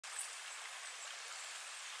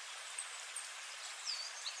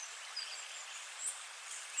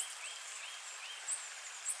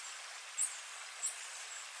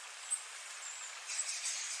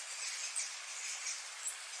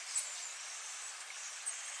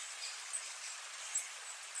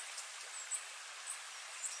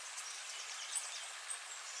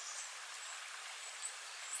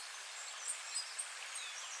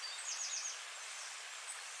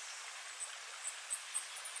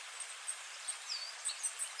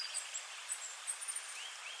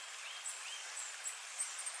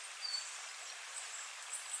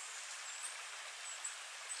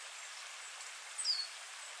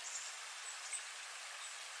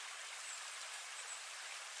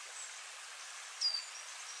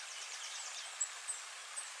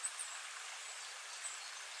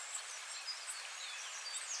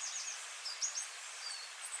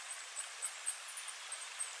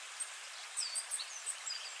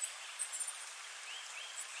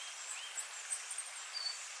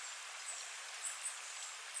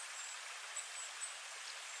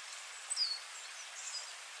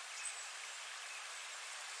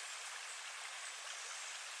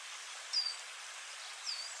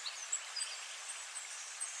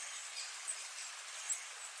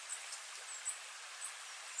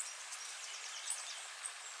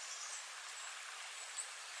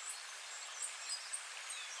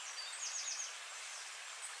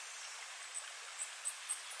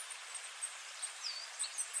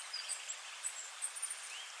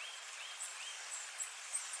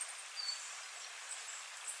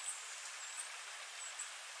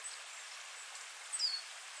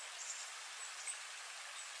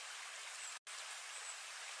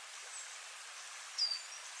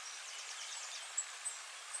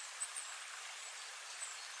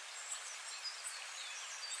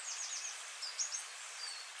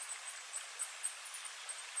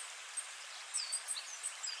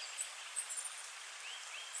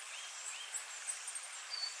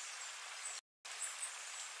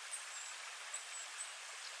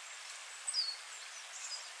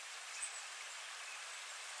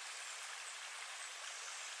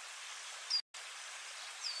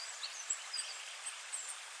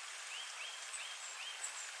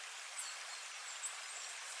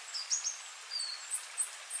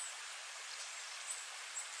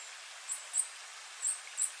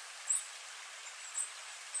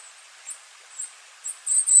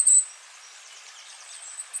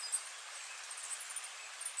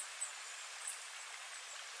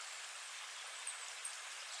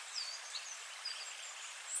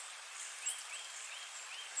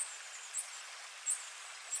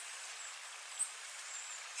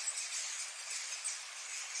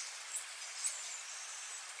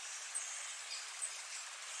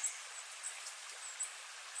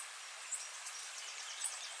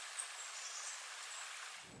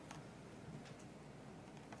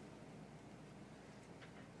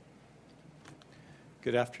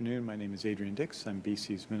Good afternoon. My name is Adrian Dix. I'm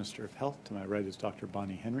BC's Minister of Health. To my right is Dr.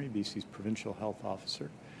 Bonnie Henry, BC's Provincial Health Officer.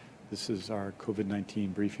 This is our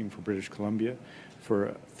COVID-19 briefing for British Columbia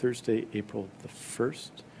for Thursday, April the 1st.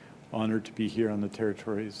 Honored to be here on the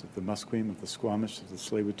territories of the Musqueam, of the Squamish, of the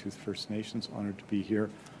Tsleil-Waututh First Nations. Honored to be here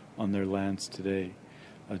on their lands today.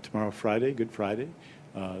 Tomorrow, Friday, Good Friday,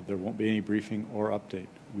 there won't be any briefing or update.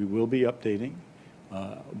 We will be updating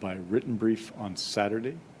by written brief on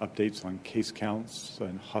Saturday, updates on case counts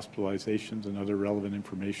and hospitalizations and other relevant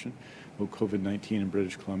information about COVID-19 in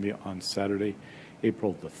British Columbia on Saturday,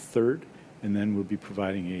 April the 3rd, and then we'll be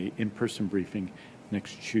providing an in-person briefing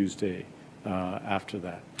next Tuesday after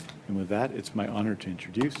that. And with that, it's my honor to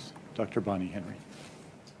introduce Dr. Bonnie Henry.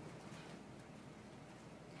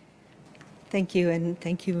 Thank you, and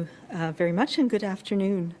thank you very much, and good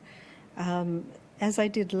afternoon. As I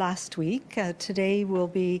did last week, today we'll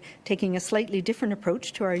be taking a slightly different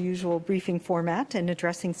approach to our usual briefing format and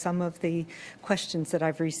addressing some of the questions that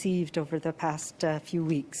I've received over the past few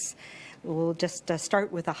weeks. We'll just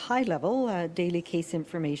start with a high-level daily case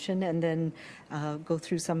information and then go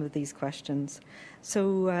through some of these questions.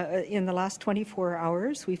 So in the last 24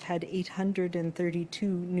 hours, we've had 832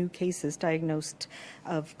 new cases diagnosed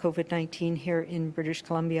of COVID-19 here in British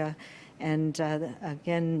Columbia. And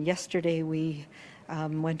again, yesterday we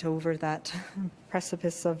went over that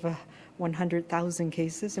precipice of 100,000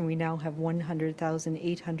 cases, and we now have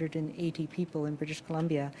 100,880 people in British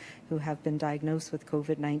Columbia who have been diagnosed with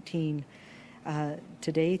COVID-19.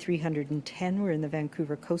 Today, 310 were in the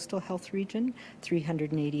Vancouver Coastal Health Region,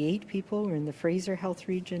 388 people were in the Fraser Health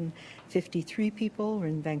Region, 53 people were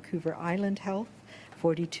in Vancouver Island Health,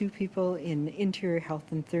 42 people in Interior Health,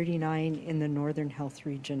 and 39 in the Northern Health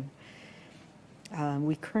Region.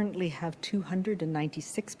 We currently have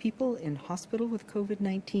 296 people in hospital with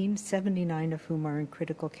COVID-19, 79 of whom are in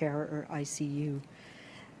critical care or ICU.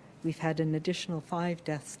 We've had an additional 5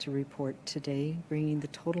 deaths to report today, bringing the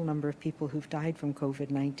total number of people who've died from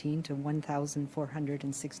COVID-19 to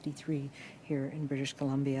 1,463 here in British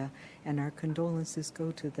Columbia. And our condolences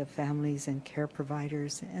go to the families and care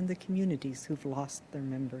providers and the communities who've lost their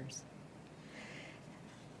members.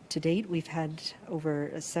 To date, we've had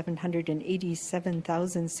over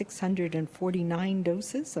 787,649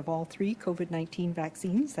 doses of all 3 COVID-19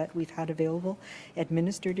 vaccines that we've had available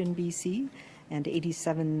administered in BC, and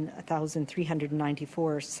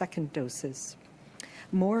 87,394 second doses.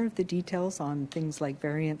 More of the details on things like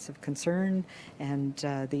variants of concern and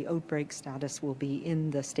the outbreak status will be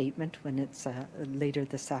in the statement when it's later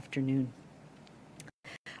this afternoon.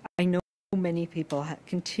 I know many people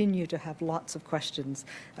continue to have lots of questions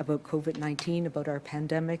about COVID-19, about our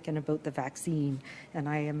pandemic, and about the vaccine, and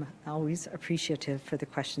I am always appreciative for the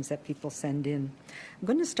questions that people send in. I'm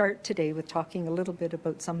going to start today with talking a little bit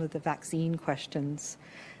about some of the vaccine questions.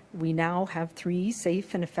 We now have 3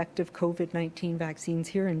 safe and effective COVID-19 vaccines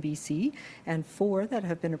here in BC and 4 that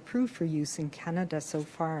have been approved for use in Canada so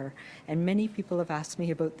far. And many people have asked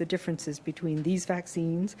me about the differences between these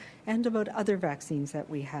vaccines and about other vaccines that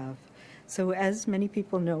we have. So as many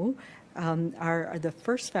people know, the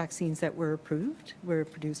first vaccines that were approved were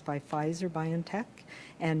produced by Pfizer-BioNTech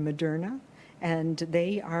and Moderna, and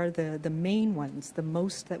they are the main ones, the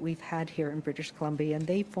most that we've had here in British Columbia, and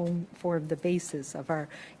they form the basis of our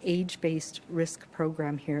age-based risk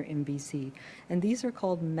program here in BC. And these are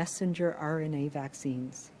called messenger RNA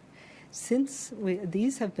vaccines. Since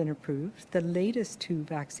these have been approved, the latest 2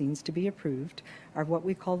 vaccines to be approved are what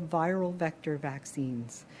we call viral vector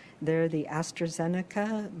vaccines. They're the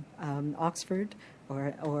AstraZeneca, Oxford,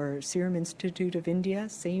 or Serum Institute of India,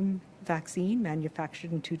 same vaccine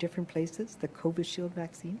manufactured in 2 different places, the Covishield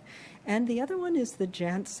vaccine. And the other one is the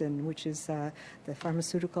Janssen, which is the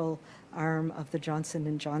pharmaceutical arm of the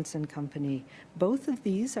Johnson & Johnson company. Both of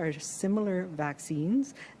these are similar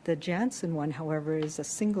vaccines. The Janssen one, however, is a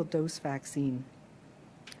single-dose vaccine.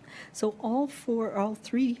 So all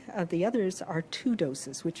 3 of the others are 2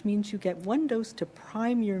 doses, which means you get 1 dose to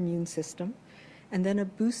prime your immune system and then a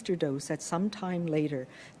booster dose at some time later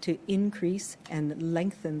to increase and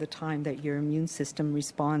lengthen the time that your immune system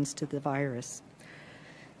responds to the virus.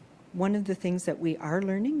 One of the things that we are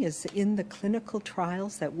learning is in the clinical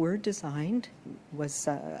trials that were designed was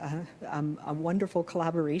a wonderful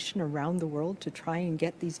collaboration around the world to try and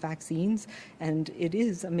get these vaccines, and it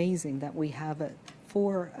is amazing that we have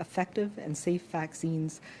 4 effective and safe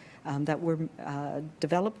vaccines that were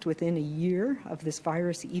developed within a year of this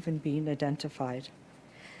virus even being identified.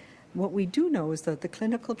 What we do know is that the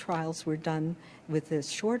clinical trials were done with as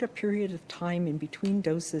short a period of time in between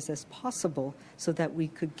doses as possible so that we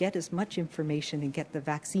could get as much information and get the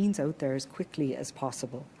vaccines out there as quickly as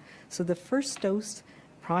possible. So the first dose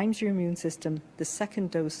primes your immune system. The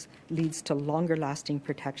second dose leads to longer lasting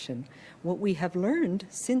protection. What we have learned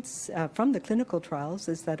since from the clinical trials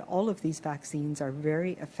is that all of these vaccines are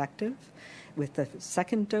very effective with the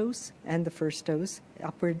second dose and the first dose,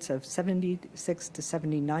 upwards of 76 to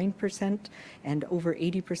 79% and over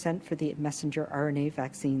 80% for the messenger RNA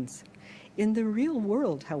vaccines. In the real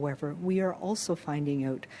world, however, we are also finding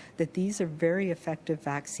out that these are very effective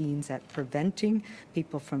vaccines at preventing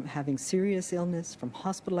people from having serious illness, from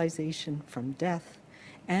hospitalization, from death,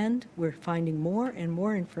 and we're finding more and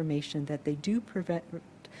more information that they do prevent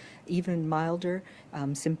even milder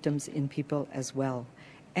symptoms in people as well.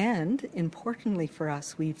 And importantly for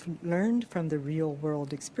us, we've learned from the real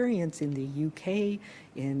world experience in the UK,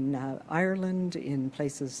 in Ireland, in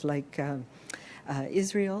places like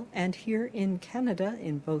Israel, and here in Canada,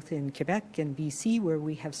 both in Quebec and BC, where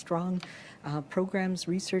we have strong programs,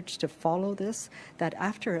 research to follow this, that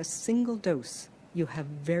after a single dose, you have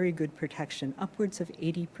very good protection, upwards of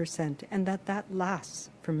 80%, and that lasts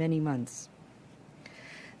for many months.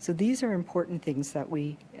 So these are important things that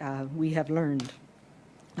we have learned.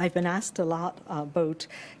 I've been asked a lot about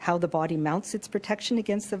how the body mounts its protection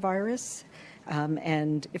against the virus,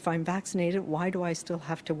 and if I'm vaccinated, why do I still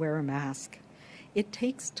have to wear a mask? It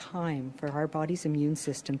takes time for our body's immune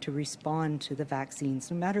system to respond to the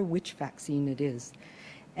vaccines, no matter which vaccine it is.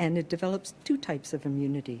 And it develops two types of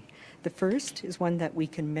immunity. The first is one that we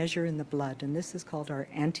can measure in the blood, and this is called our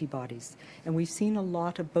antibodies. And we've seen a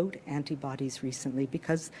lot about antibodies recently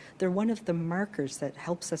because they're one of the markers that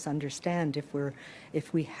helps us understand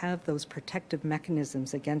if we have those protective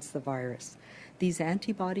mechanisms against the virus. These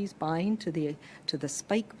antibodies bind to the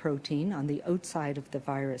spike protein on the outside of the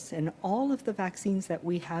virus, and all of the vaccines that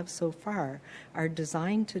we have so far are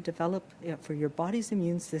designed to develop, for your body's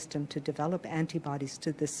immune system to develop antibodies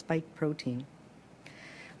to this spike protein.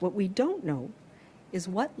 What we don't know is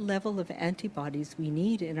what level of antibodies we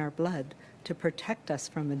need in our blood to protect us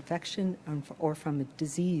from infection or from a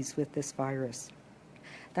disease with this virus.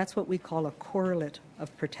 That's what we call a correlate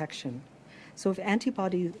of protection. So if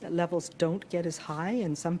antibody levels don't get as high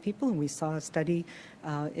in some people, and we saw a study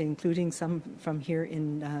including some from here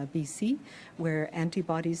in BC, where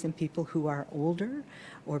antibodies in people who are older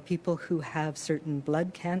or people who have certain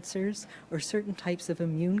blood cancers or certain types of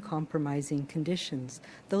immune compromising conditions,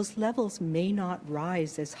 those levels may not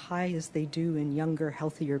rise as high as they do in younger,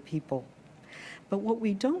 healthier people. But what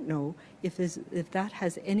we don't know if that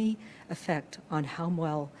has any effect on how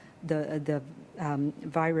well the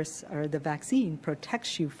virus or the vaccine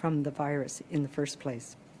protects you from the virus in the first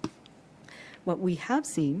place. What we have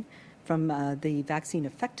seen from the vaccine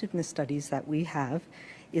effectiveness studies that we have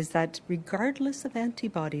is that regardless of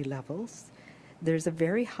antibody levels, there's a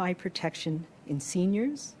very high protection in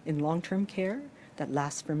seniors, in long-term care that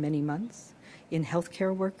lasts for many months, in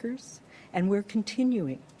healthcare workers, and we're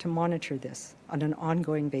continuing to monitor this on an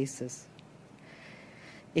ongoing basis.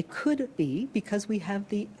 It could be because we have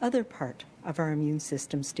the other part of our immune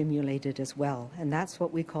system stimulated as well, and that's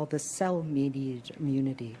what we call the cell-mediated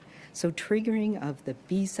immunity. So triggering of the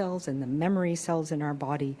B cells and the memory cells in our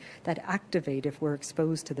body that activate if we're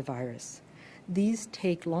exposed to the virus. These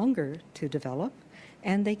take longer to develop,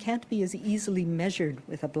 and they can't be as easily measured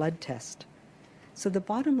with a blood test. So the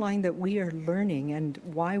bottom line that we are learning and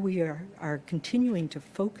why we are continuing to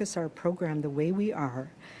focus our program the way we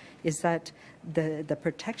are is that the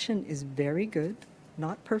protection is very good,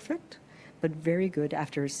 not perfect, but very good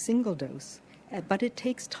after a single dose. But it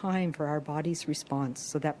takes time for our body's response,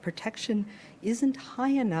 so that protection isn't high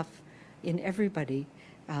enough in everybody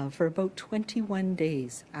for about 21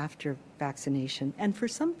 days after vaccination. And for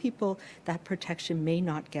some people, that protection may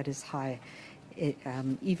not get as high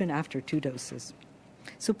even after 2 doses.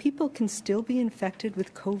 So people can still be infected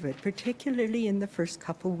with COVID, particularly in the first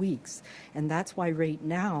couple weeks. And that's why right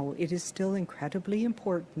now it is still incredibly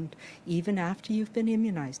important, even after you've been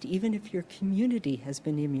immunized, even if your community has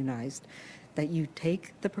been immunized, that you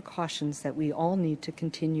take the precautions that we all need to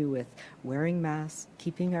continue with, wearing masks,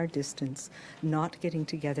 keeping our distance, not getting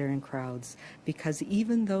together in crowds. Because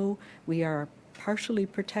even though we are partially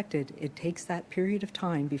protected, it takes that period of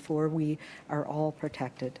time before we are all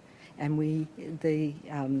protected. And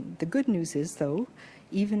the good news is, though,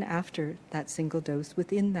 even after that single dose,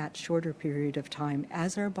 within that shorter period of time,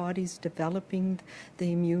 as our body's developing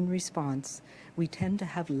the immune response, we tend to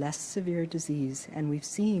have less severe disease. And we've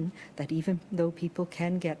seen that even though people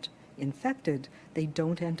can get infected, they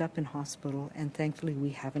don't end up in hospital, and thankfully we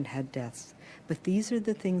haven't had deaths. But these are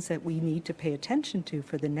the things that we need to pay attention to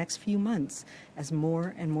for the next few months as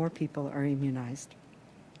more and more people are immunized.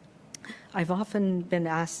 I've often been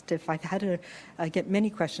asked if I've had I get many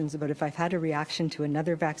questions about if I've had a reaction to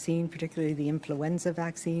another vaccine, particularly the influenza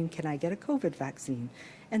vaccine, can I get a COVID vaccine?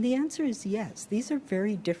 And the answer is yes. These are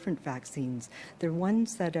very different vaccines. They're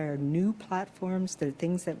ones that are new platforms. They're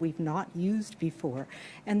things that we've not used before.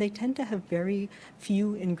 And they tend to have very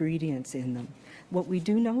few ingredients in them. What we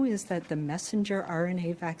do know is that the messenger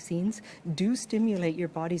RNA vaccines do stimulate your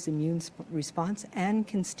body's immune response and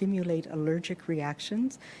can stimulate allergic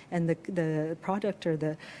reactions. And the product or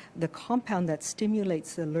the compound that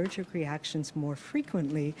stimulates the allergic reactions more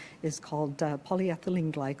frequently is called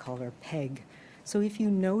polyethylene glycol, or PEG. So if you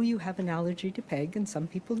know you have an allergy to PEG, and some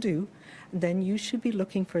people do, then you should be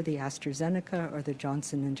looking for the AstraZeneca or the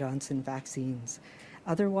Johnson & Johnson vaccines.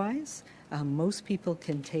 Otherwise, most people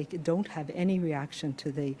don't have any reaction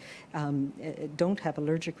to don't have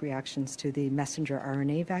allergic reactions to the messenger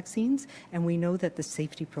RNA vaccines, and we know that the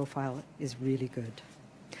safety profile is really good.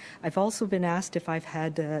 I've also been asked if I've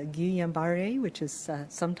had Guillain-Barré, which is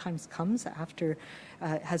sometimes comes after,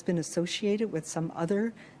 has been associated with some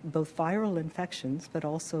other, both viral infections, but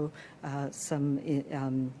also some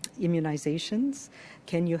immunizations.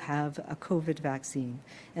 Can you have a COVID vaccine?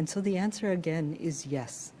 And so the answer again is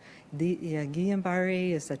yes. The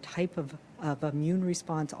Guillain-Barré is a type of immune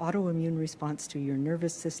response, autoimmune response to your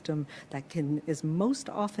nervous system that is most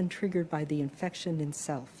often triggered by the infection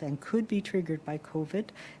itself and could be triggered by COVID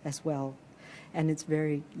as well. And it's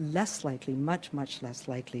very less likely, much, much less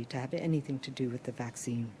likely to have anything to do with the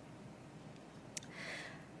vaccine.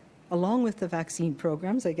 Along with the vaccine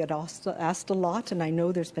programs, I get asked a lot, and I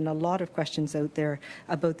know there's been a lot of questions out there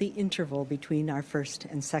about the interval between our first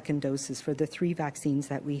and second doses for the 3 vaccines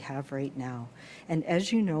that we have right now. And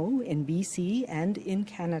as you know, in BC and in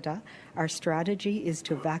Canada, our strategy is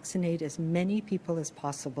to vaccinate as many people as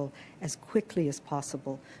possible, as quickly as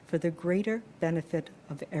possible, for the greater benefit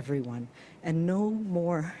of everyone. And no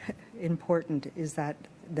more important is that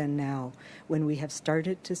than now, when we have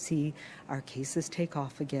started to see our cases take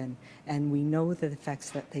off again, and we know the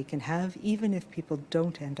effects that they can have. Even if people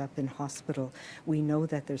don't end up in hospital, we know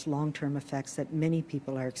that there's long-term effects that many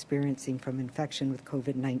people are experiencing from infection with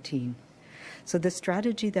COVID-19. So the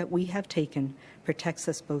strategy that we have taken protects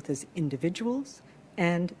us both as individuals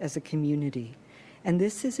and as a community. And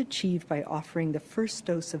this is achieved by offering the first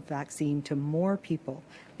dose of vaccine to more people,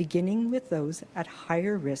 beginning with those at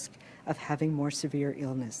higher risk of having more severe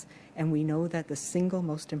illness. And we know that the single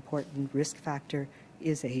most important risk factor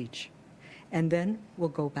is age. And then we'll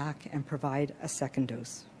go back and provide a second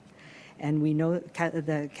dose. And we know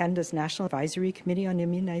Canada's National Advisory Committee on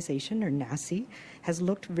Immunization, or NACI, has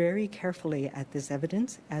looked very carefully at this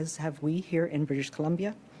evidence, as have we here in British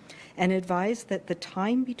Columbia, and advised that the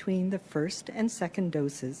time between the first and second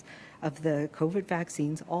doses of the COVID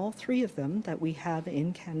vaccines, all 3 of them that we have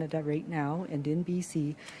in Canada right now and in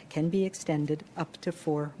BC, can be extended up to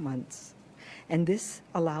 4 months. And this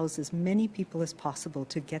allows as many people as possible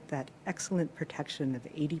to get that excellent protection of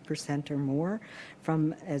 80% or more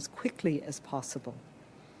from as quickly as possible.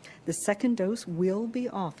 The second dose will be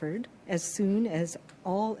offered as soon as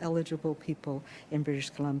all eligible people in British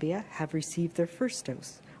Columbia have received their first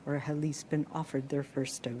dose, or have at least been offered their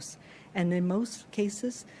first dose. And in most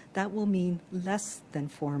cases, that will mean less than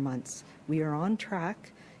 4 months. We are on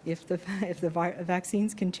track. If the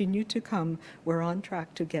vaccines continue to come, we're on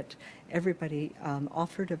track to get everybody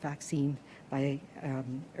offered a vaccine by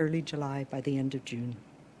early July, by the end of June.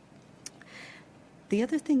 The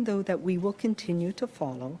other thing, though, that we will continue to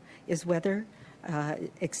follow is whether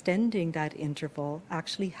extending that interval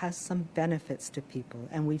actually has some benefits to people.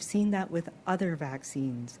 And we've seen that with other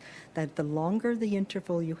vaccines, that the longer the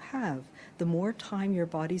interval you have, the more time your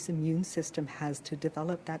body's immune system has to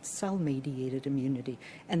develop that cell-mediated immunity.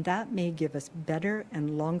 And that may give us better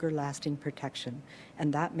and longer-lasting protection.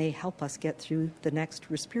 And that may help us get through the next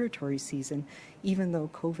respiratory season, even though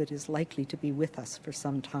COVID is likely to be with us for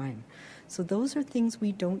some time. So those are things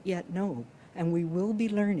we don't yet know. And we will be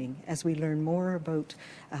learning as we learn more about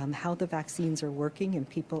how the vaccines are working in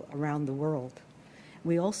people around the world.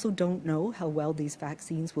 We also don't know how well these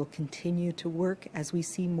vaccines will continue to work as we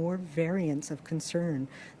see more variants of concern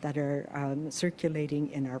that are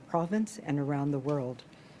circulating in our province and around the world.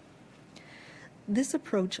 This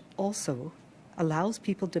approach also allows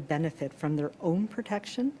people to benefit from their own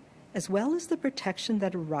protection, as well as the protection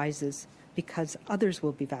that arises because others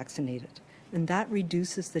will be vaccinated. And that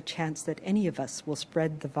reduces the chance that any of us will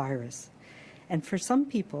spread the virus. And for some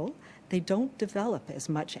people, they don't develop as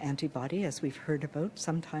much antibody as we've heard about.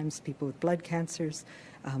 Sometimes people with blood cancers,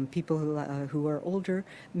 people who are older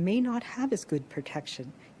may not have as good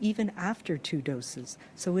protection even after 2 doses.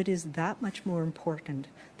 So it is that much more important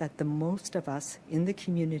that the most of us in the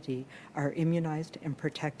community are immunized and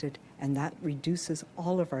protected, and that reduces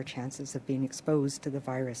all of our chances of being exposed to the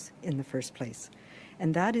virus in the first place.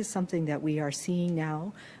 And that is something that we are seeing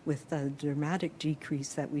now with the dramatic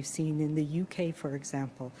decrease that we've seen in the UK, for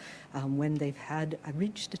example, when they've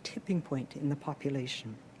reached a tipping point in the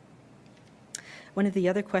population. One of the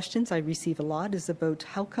other questions I receive a lot is about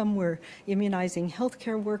how come we're immunizing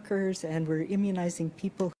healthcare workers and we're immunizing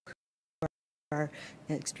people who are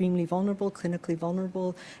extremely vulnerable, clinically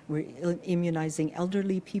vulnerable. We're immunizing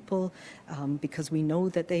elderly people because we know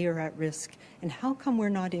that they are at risk. And how come we're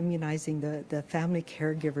not immunizing the family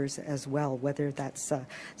caregivers as well, whether that's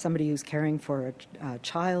somebody who's caring for a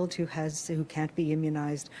child who can't be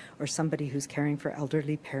immunized, or somebody who's caring for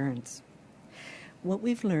elderly parents? What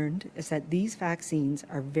we've learned is that these vaccines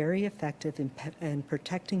are very effective in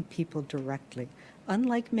protecting people directly,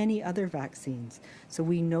 unlike many other vaccines. So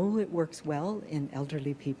we know it works well in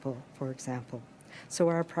elderly people, for example. So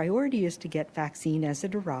our priority is to get vaccine as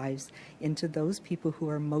it arrives into those people who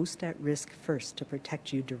are most at risk first, to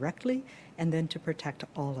protect you directly and then to protect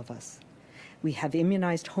all of us. We have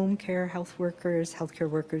immunized home care health workers, healthcare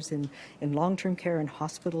workers in long-term care and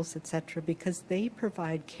hospitals, etc., because they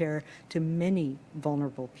provide care to many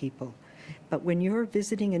vulnerable people. But when you're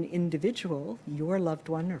visiting an individual, your loved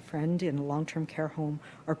one or friend in a long-term care home,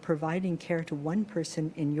 or providing care to one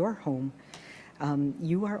person in your home,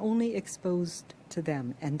 you are only exposed to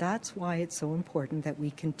them. And that's why it's so important that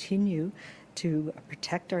we continue to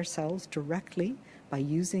protect ourselves directly by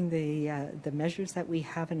using the measures that we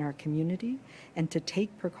have in our community, and to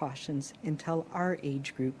take precautions until our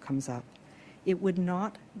age group comes up. It would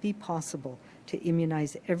not be possible to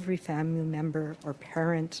immunize every family member or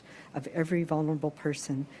parent of every vulnerable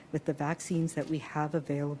person with the vaccines that we have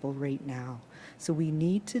available right now. So we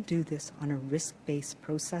need to do this on a risk-based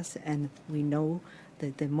process, and we know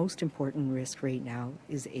that the most important risk right now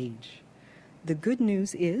is age. The good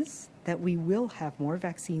news is that we will have more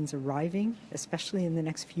vaccines arriving, especially in the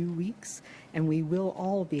next few weeks, and we will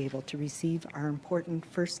all be able to receive our important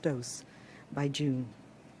first dose by June.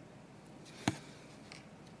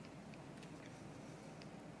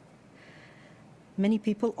 Many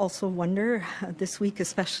people also wonder this week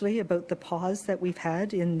especially about the pause that we've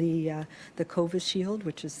had in the COVID,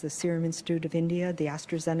 which is the Serum Institute of India, the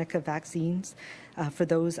AstraZeneca vaccines for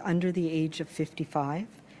those under the age of 55.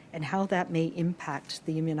 And how that may impact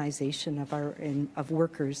the immunization of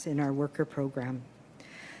workers in our worker program.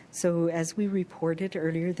 So as we reported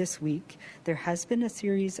earlier this week, there has been a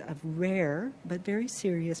series of rare but very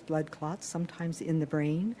serious blood clots, sometimes in the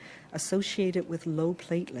brain, associated with low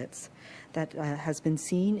platelets, that has been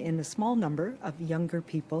seen in a small number of younger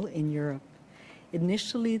people in Europe.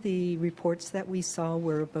 Initially, the reports that we saw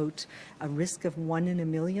were about a risk of 1 in a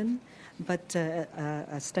million, but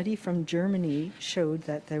a study from Germany showed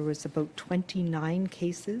that there was about 29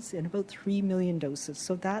 cases in about 3 million doses.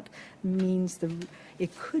 So that means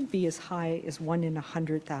it could be as high as 1 in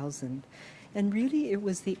 100,000. And really, it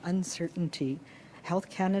was the uncertainty. Health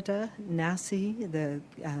Canada, NACI, the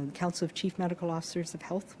Council of Chief Medical Officers of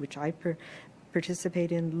Health, which I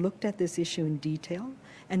participate in, looked at this issue in detail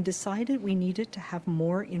and decided we needed to have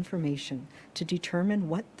more information to determine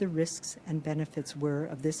what the risks and benefits were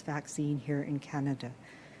of this vaccine here in Canada.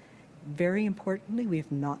 Very importantly, we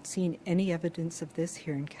have not seen any evidence of this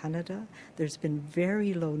here in Canada. There's been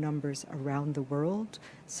very low numbers around the world,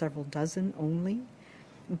 several dozen only.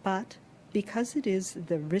 But because it is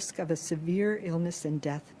the risk of a severe illness and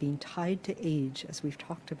death being tied to age, as we've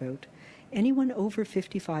talked about, anyone over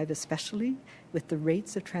 55 especially, with the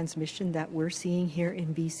rates of transmission that we're seeing here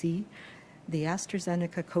in BC, the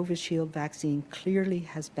AstraZeneca COVID vaccine clearly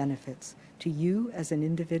has benefits to you as an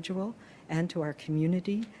individual and to our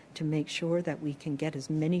community to make sure that we can get as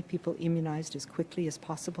many people immunized as quickly as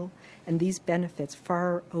possible. And these benefits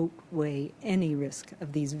far outweigh any risk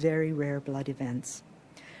of these very rare blood events.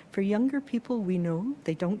 For younger people, we know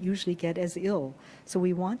they don't usually get as ill, so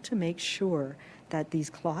we want to make sure that these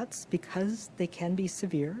clots, because they can be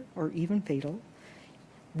severe or even fatal,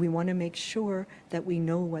 we want to make sure that we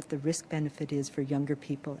know what the risk benefit is for younger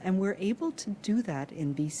people. And we're able to do that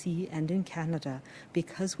in BC and in Canada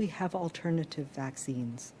because we have alternative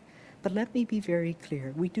vaccines. But let me be very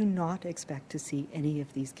clear, we do not expect to see any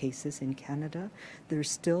of these cases in Canada. There's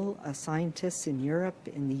still scientists in Europe,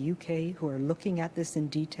 in the UK, who are looking at this in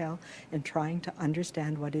detail and trying to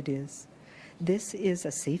understand what it is. This is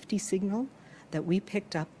a safety signal that we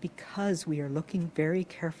picked up because we are looking very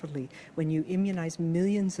carefully. When you immunize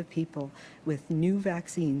millions of people with new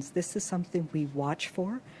vaccines, this is something we watch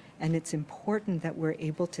for, and it's important that we're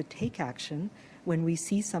able to take action when we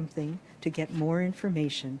see something to get more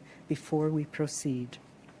information before we proceed.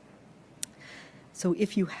 So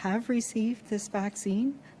if you have received this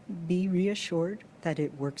vaccine, be reassured that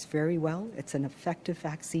it works very well. It's an effective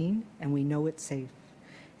vaccine, and we know it's safe.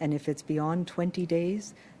 And if it's beyond 20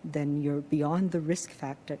 days, then you're beyond the risk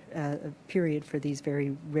factor period for these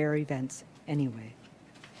very rare events anyway.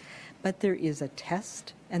 But there is a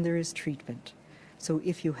test and there is treatment. So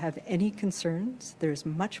if you have any concerns, there's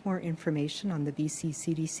much more information on the BC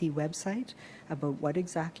CDC website about what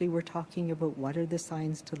exactly we're talking about, what are the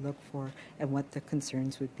signs to look for, and what the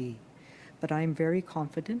concerns would be. But I'm very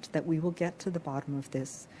confident that we will get to the bottom of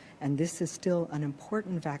this, and this is still an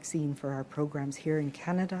important vaccine for our programs here in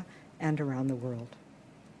Canada and around the world.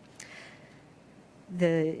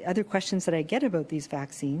 The other questions that I get about these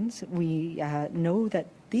vaccines, we know that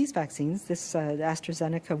these vaccines, this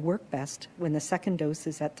AstraZeneca, work best when the second dose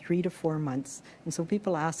is at 3 to 4 months. And so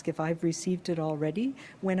people ask, if I've received it already,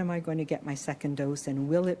 when am I going to get my second dose, and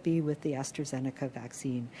will it be with the AstraZeneca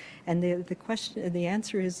vaccine? And the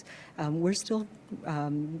answer is we're still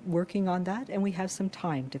working on that, and we have some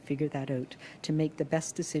time to figure that out, to make the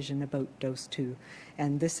best decision about dose 2.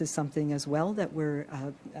 And this is something as well that we're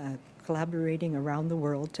collaborating around the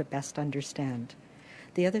world to best understand.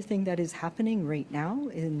 The other thing that is happening right now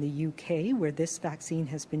in the UK, where this vaccine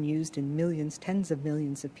has been used in millions, tens of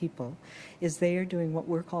millions of people, is they are doing what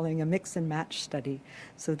we're calling a mix and match study.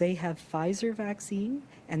 So they have Pfizer vaccine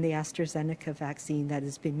and the AstraZeneca vaccine that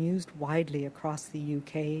has been used widely across the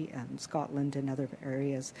UK, Scotland and other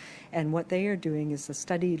areas. And what they are doing is a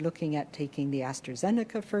study looking at taking the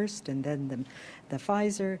AstraZeneca first and then the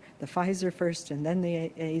Pfizer first and then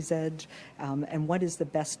the AZ, and what is the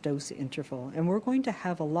best dose interval. And we're going to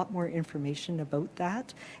have a lot more information about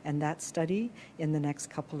that and that study in the next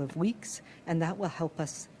couple of weeks, and that will help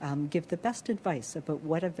us give the best advice about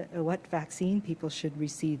what vaccine people should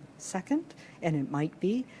receive second, and it might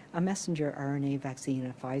be a messenger RNA vaccine,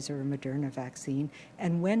 a Pfizer or Moderna vaccine,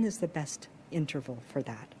 and when is the best interval for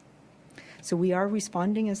that. So we are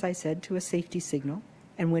responding, as I said, to a safety signal,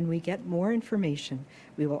 and when we get more information,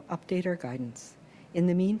 we will update our guidance. In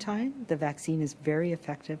the meantime, the vaccine is very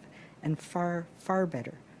effective and far, far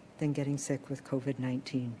better than getting sick with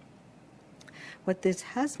COVID-19. What this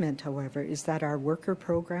has meant, however, is that our worker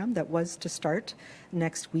program that was to start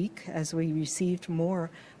next week as we received more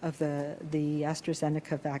of the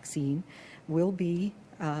AstraZeneca vaccine will be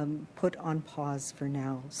put on pause for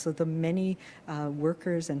now. So the many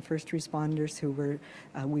workers and first responders who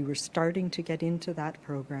we were starting to get into that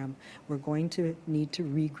program, we're going to need to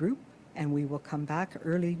regroup, and we will come back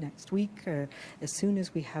early next week as soon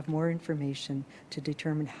as we have more information to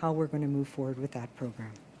determine how we're going to move forward with that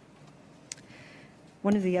program.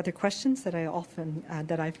 One of the other questions that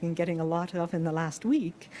I've been getting a lot of in the last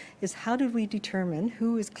week is, how did we determine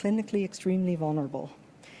who is clinically extremely vulnerable?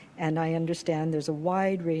 And I understand there's a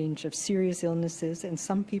wide range of serious illnesses, and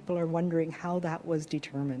some people are wondering how that was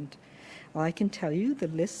determined. Well, I can tell you the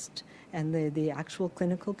list and the actual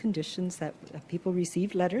clinical conditions that people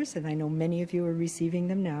received letters, and I know many of you are receiving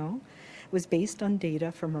them now, was based on data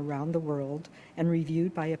from around the world and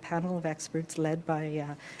reviewed by a panel of experts led by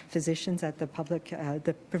physicians at the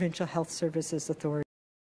Provincial Health Services Authority.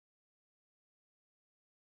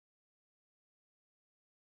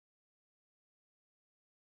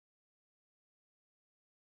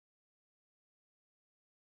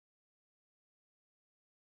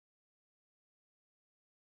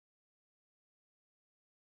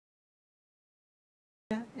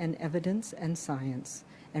 And evidence and science.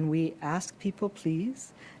 And we ask people,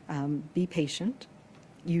 please be patient.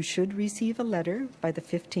 You should receive a letter by the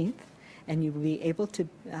 15th, and you will be able to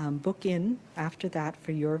book in after that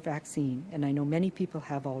for your vaccine. And I know many people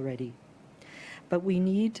have already. But we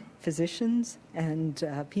need physicians and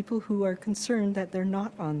people who are concerned that they're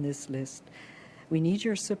not on this list. We need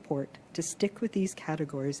your support to stick with these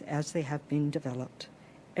categories as they have been developed.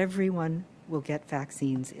 Everyone will get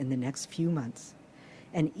vaccines in the next few months,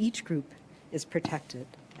 and each group is protected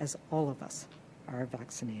as all of us are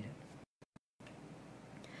vaccinated.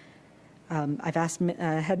 I've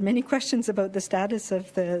had many questions about the status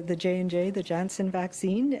of the J&J, the Janssen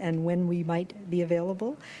vaccine, and when we might be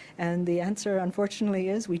available. And the answer, unfortunately,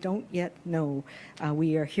 is we don't yet know.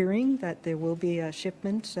 We are hearing that there will be a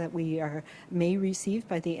shipment that we may receive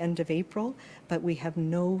by the end of April, but we have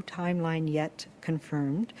no timeline yet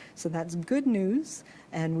confirmed. So that's good news,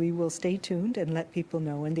 and we will stay tuned and let people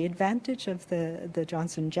know. And the advantage of the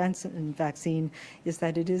Johnson & vaccine is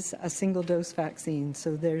that it is a single-dose vaccine,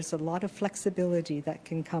 so there's a lot of flexibility that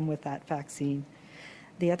can come with that vaccine.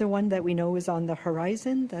 The other one that we know is on the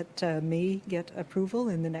horizon that may get approval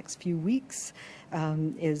in the next few weeks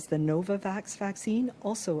is the Novavax vaccine,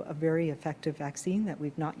 also a very effective vaccine that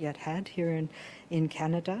we've not yet had here in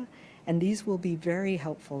Canada. And these will be very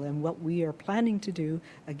helpful. And what we are planning to do,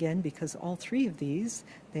 again, because all three of these,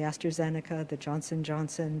 the AstraZeneca, the Johnson &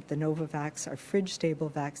 Johnson, the Novavax, are fridge-stable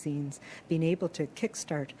vaccines, being able to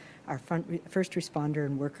kickstart our first responder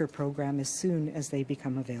and worker program as soon as they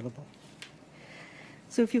become available.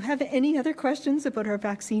 So if you have any other questions about our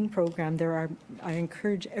vaccine program, I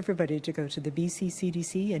encourage everybody to go to the BC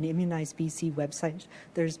CDC and Immunize BC website.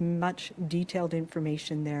 There's much detailed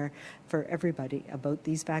information there for everybody about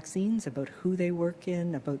these vaccines, about who they work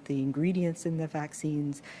in, about the ingredients in the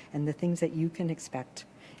vaccines, and the things that you can expect.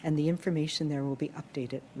 And the information there will be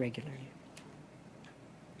updated regularly.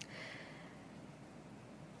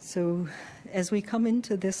 So as we come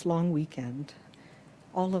into this long weekend,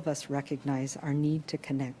 all of us recognize our need to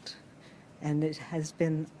connect, and it has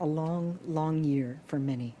been a long, long year for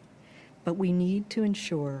many. But we need to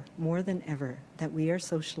ensure more than ever that we are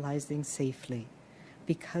socializing safely,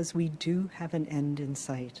 because we do have an end in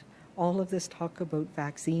sight. All of this talk about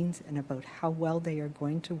vaccines and about how well they are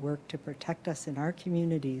going to work to protect us in our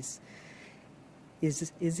communities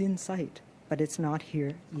is in sight, but it's not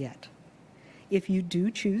here yet. If you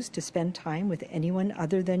do choose to spend time with anyone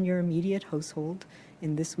other than your immediate household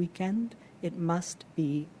in this weekend, it must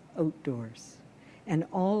be outdoors. And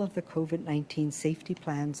all of the COVID-19 safety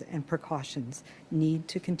plans and precautions need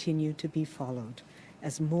to continue to be followed.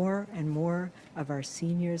 As more and more of our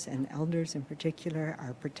seniors and elders in particular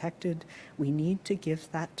are protected, we need to give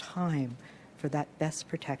that time for that best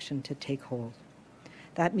protection to take hold.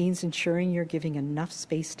 That means ensuring you're giving enough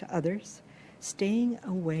space to others, staying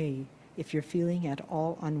away if you're feeling at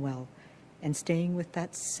all unwell, and staying with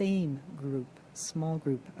that same group, small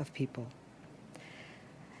group of people.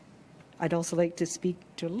 I'd also like to speak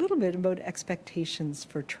to a little bit about expectations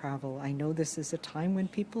for travel. I know this is a time when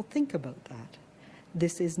people think about that.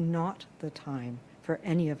 This is not the time for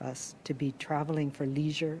any of us to be traveling for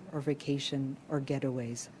leisure or vacation or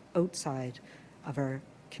getaways outside of our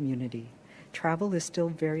community. Travel is still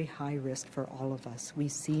very high risk for all of us.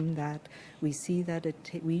 We've seen that. We see that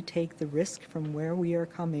we take the risk from where we are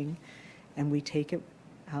coming, and we take it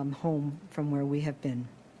home from where we have been.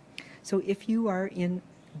 So if you are in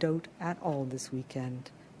doubt at all this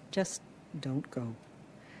weekend, just don't go.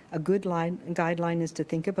 A good guideline is to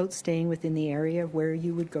think about staying within the area where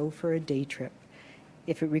you would go for a day trip.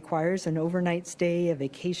 If it requires an overnight stay, a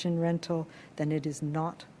vacation rental, then it is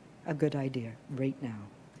not a good idea right now.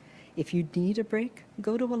 If you need a break,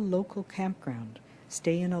 go to a local campground.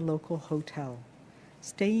 Stay in a local hotel.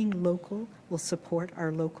 Staying local will support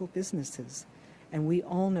our local businesses. And we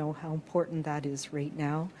all know how important that is right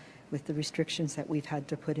now with the restrictions that we've had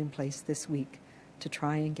to put in place this week to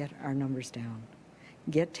try and get our numbers down.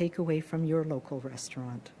 Get takeaway from your local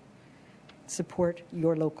restaurant. Support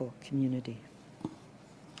your local community.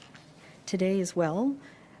 Today as well,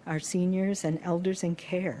 our seniors and elders in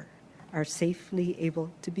care are safely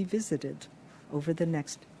able to be visited over the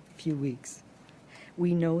next few weeks.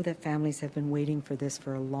 We know that families have been waiting for this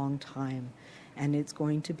for a long time, and it's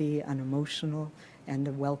going to be an emotional and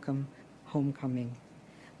a welcome homecoming.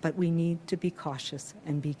 But we need to be cautious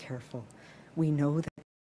and be careful. We know that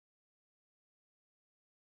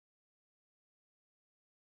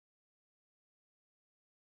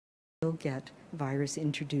we'll get virus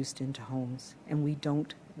introduced into homes, and we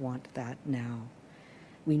don't want that now.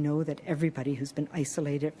 We know that everybody who's been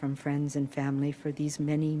isolated from friends and family for these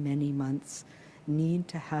many, many months need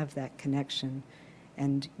to have that connection,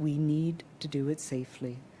 and we need to do it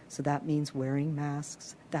safely. So that means wearing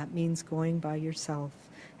masks, that means going by yourself,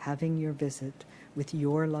 having your visit with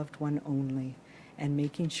your loved one only, and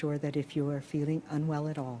making sure that if you are feeling unwell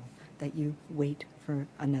at all, that you wait for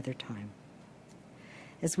another time.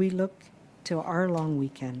 As we look to our long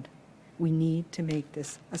weekend, we need to make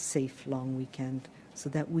this a safe long weekend so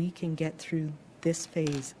that we can get through this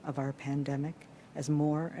phase of our pandemic as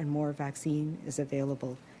more and more vaccine is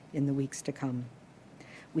available in the weeks to come.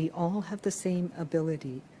 We all have the same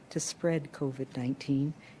ability to spread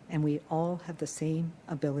COVID-19, and we all have the same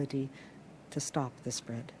ability to stop the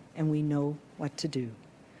spread, and we know what to do.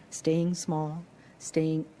 Staying small,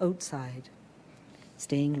 staying outside,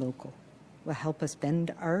 staying local will help us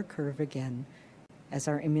bend our curve again as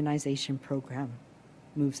our immunization program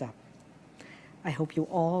moves up. I hope you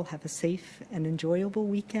all have a safe and enjoyable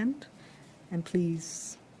weekend, And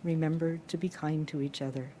please remember to be kind to each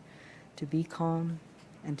other, to be calm,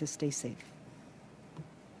 and to stay safe.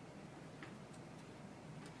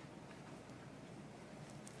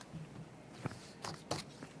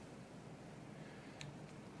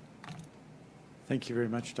 Thank you very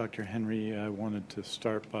much, Dr. Henry. I wanted to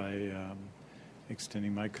start by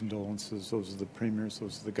extending my condolences. Those are the premiers,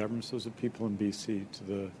 those are the governments, those are people in BC, to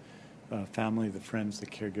the family, the friends, the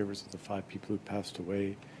caregivers of the 5 people who passed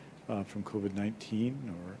away from COVID-19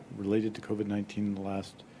 or related to COVID-19 in the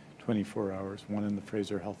last 24 hours, 1 in the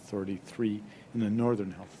Fraser Health Authority, 3 in the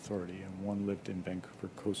Northern Health Authority, and 1 lived in Vancouver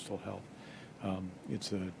Coastal Health.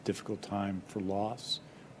 It's a difficult time for loss.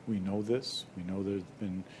 We know this. We know there's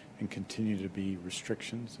been and continue to be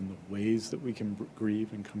restrictions in the ways that we can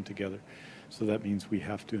grieve and come together. So that means we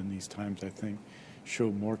have to, in these times, I think,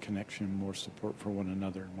 show more connection, more support for one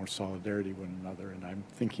another, more solidarity with one another. And I'm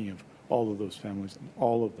thinking of all of those families and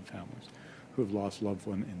all of the families who have lost loved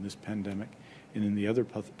one in this pandemic and in the other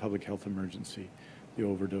public health emergency, the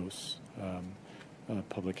overdose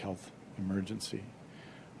public health emergency.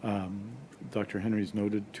 Dr. Henry's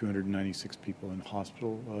noted 296 people in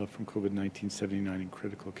hospital from COVID-19, 79 in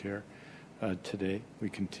critical care today. We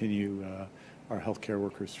continue, our healthcare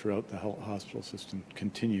workers throughout the hospital system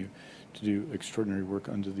continue to do extraordinary work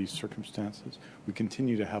under these circumstances. We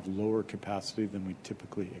continue to have lower capacity than we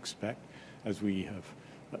typically expect as we have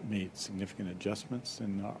made significant adjustments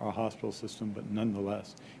in our hospital system, but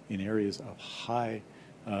nonetheless, in areas of high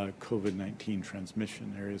COVID-19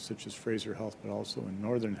 transmission, areas such as Fraser Health, but also in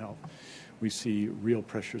Northern Health, we see real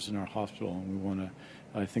pressures in our hospital, and we want to,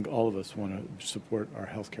 I think all of us want to support our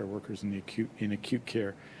healthcare workers in acute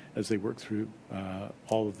care as they work through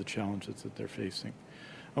all of the challenges that they're facing.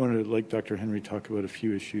 I want to, like Dr. Henry, talk about a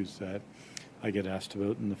few issues that I get asked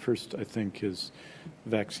about, and the first, I think, is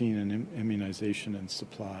vaccine and immunization and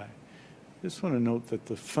supply. I just want to note that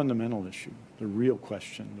the fundamental issue, the real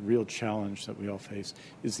question, the real challenge that we all face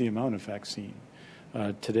is the amount of vaccine.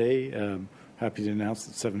 Today, happy to announce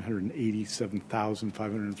that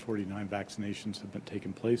 787,549 vaccinations have been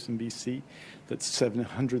taken place in BC. That's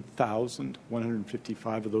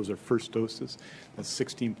 700,155 of those are first doses. That's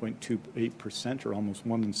 16.28%, or almost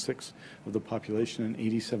 1 in 6 of the population, and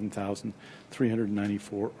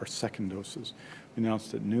 87,394 are second doses. We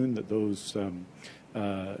announced at noon that those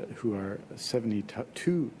who are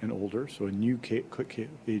 72 and older, so a new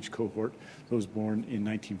age cohort, those born in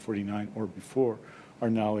 1949 or before, are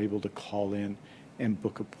now able to call in and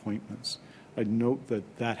book appointments. I'd note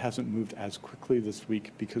that that hasn't moved as quickly this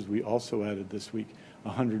week because we also added this week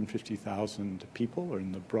 150,000 people, or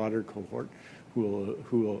in the broader cohort, who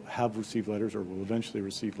will have received letters or will eventually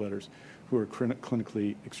receive letters, who are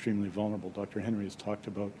clinically extremely vulnerable. Dr. Henry has talked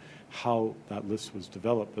about how that list was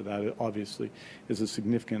developed, but that obviously is a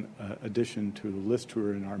significant addition to the list who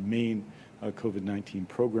are in our main COVID-19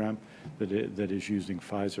 program that is using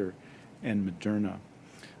Pfizer and Moderna.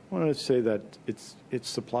 I want to say that it's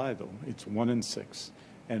supply, though. It's 1 in 6.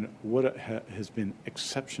 And what has been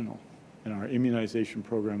exceptional, and our immunization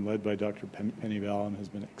program led by Dr. Penny Vallon has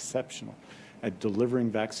been exceptional at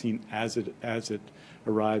delivering vaccine as it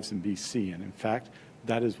arrives in BC. And in fact,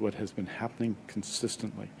 that is what has been happening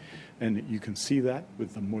consistently. And you can see that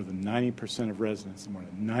with the more than 90% of residents, more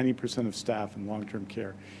than 90% of staff in long-term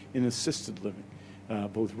care, in assisted living,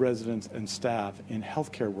 both residents and staff, in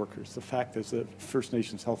healthcare workers. The fact is that First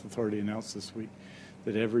Nations Health Authority announced this week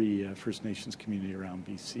that every First Nations community around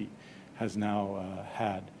BC has now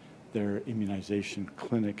had their immunization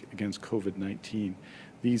clinic against COVID-19.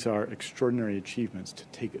 These are extraordinary achievements. To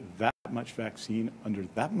take that much vaccine under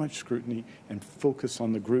that much scrutiny and focus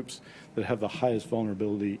on the groups that have the highest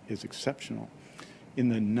vulnerability is exceptional. In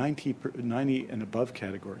the 90 and above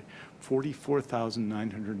category,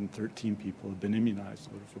 44,913 people have been immunized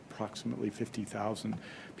out of approximately 50,000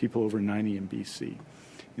 people over 90 in BC.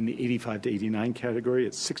 In the 85 to 89 category,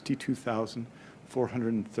 it's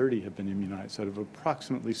 62,430 have been immunized out of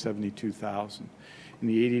approximately 72,000. In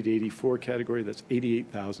the 80 to 84 category, that's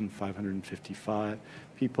 88,555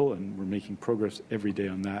 people, and we're making progress every day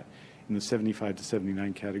on that. In the 75 to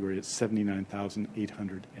 79 category, it's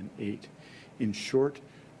 79,808. In short,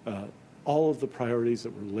 all of the priorities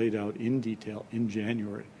that were laid out in detail in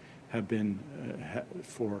January have been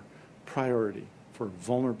for priority, for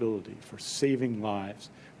vulnerability, for saving lives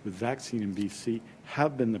with vaccine in BC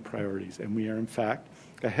have been the priorities, and we are in fact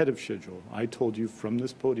ahead of schedule. I told you from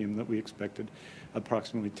this podium that we expected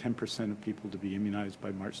approximately 10% of people to be immunized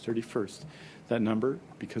by March 31st. That number,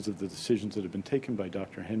 because of the decisions that have been taken by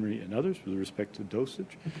Dr. Henry and others with respect to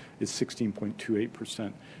dosage, is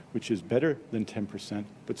 16.28%, which is better than 10%,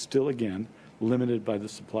 but still, again, limited by the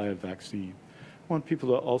supply of vaccine. I want people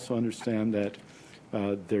to also understand that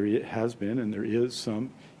there has been and there is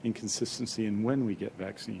some inconsistency in when we get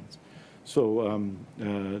vaccines. So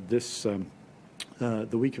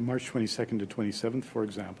the week of March 22nd to 27th, for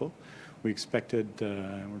example, we expected,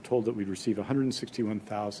 we're told that we'd receive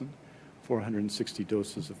 161,460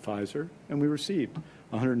 doses of Pfizer, and we received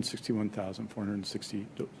 161,460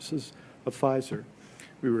 doses of Pfizer.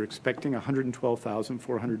 We were expecting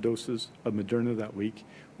 112,400 doses of Moderna that week.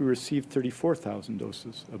 We received 34,000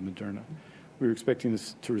 doses of Moderna. We were expecting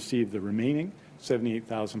to receive the remaining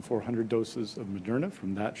 78,400 doses of Moderna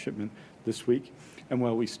from that shipment this week. And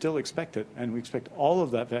while we still expect it, and we expect all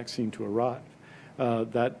of that vaccine to arrive,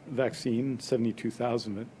 that vaccine,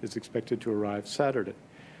 72,000 of it, is expected to arrive Saturday.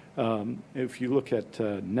 If you look at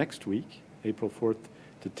next week, April 4th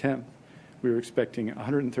to 10th, we were expecting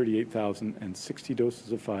 138,060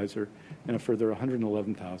 doses of Pfizer and a further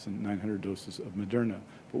 111,900 doses of Moderna.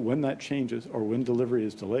 But when that changes or when delivery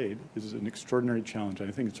is delayed, this is an extraordinary challenge. I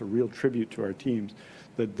think it's a real tribute to our teams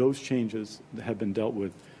that those changes have been dealt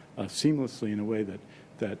with seamlessly in a way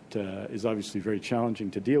that is obviously very challenging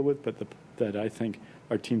to deal with, but that I think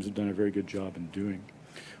our teams have done a very good job in doing.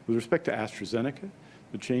 With respect to AstraZeneca,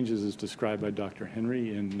 the changes as described by Dr.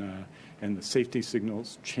 Henry and the safety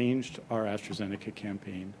signals changed our AstraZeneca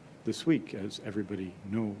campaign this week, as everybody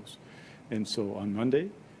knows. And so on Monday,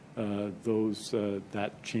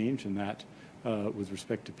 that change and that with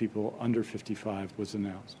respect to people under 55 was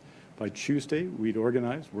announced. By Tuesday, we'd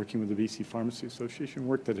organized, working with the BC Pharmacy Association,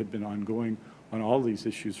 work that had been ongoing on all these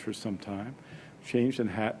issues for some time, changed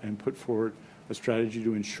and put forward a strategy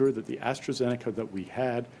to ensure that the AstraZeneca that we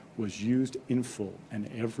had was used in full, and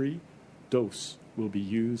every dose will be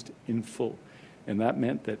used in full. And that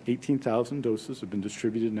meant that 18,000 doses have been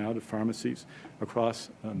distributed now to pharmacies across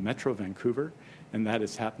Metro Vancouver, and that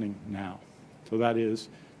is happening now. So that is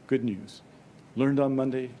good news. Learned on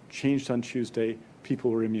Monday, changed on Tuesday, people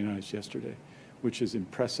were immunized yesterday, which is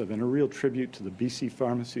impressive and a real tribute to the BC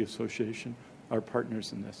Pharmacy Association, our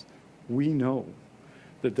partners in this. We know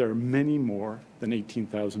that there are many more than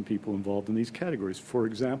 18,000 people involved in these categories. For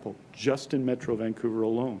example, just in Metro Vancouver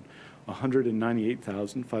alone,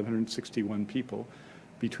 198,561 people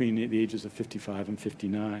between the ages of 55 and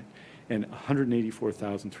 59, and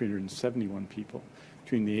 184,371 people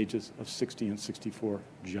between the ages of 60 and 64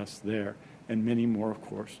 just there, and many more, of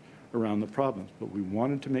course, around the province. But we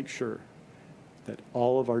wanted to make sure that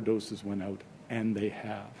all of our doses went out, and they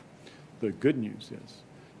have. The good news is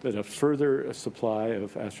that a further supply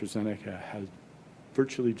of AstraZeneca has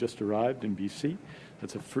virtually just arrived in BC.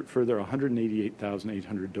 That's a further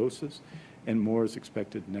 188,800 doses, and more is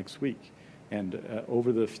expected next week. And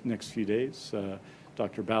over the next few days,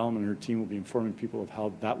 Dr. Ballum and her team will be informing people of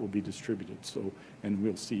how that will be distributed. So, and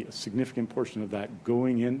we'll see a significant portion of that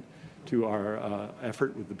going in to our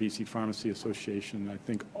effort with the BC Pharmacy Association. I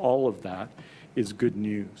think all of that is good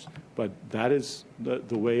news. But that is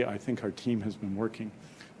the way I think our team has been working,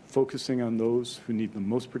 focusing on those who need the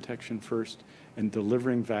most protection first and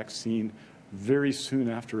delivering vaccine very soon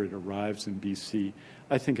after it arrives in BC.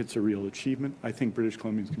 I think it's a real achievement. I think British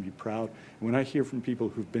Columbians can be proud. And when I hear from people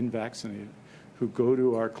who've been vaccinated, who go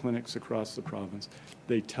to our clinics across the province,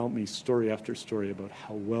 they tell me story after story about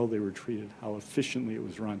how well they were treated, how efficiently it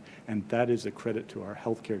was run, and that is a credit to our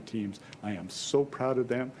healthcare teams. I am so proud of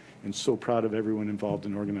them and so proud of everyone involved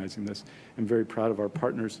in organizing this, and very proud of our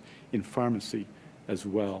partners in pharmacy as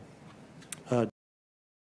well.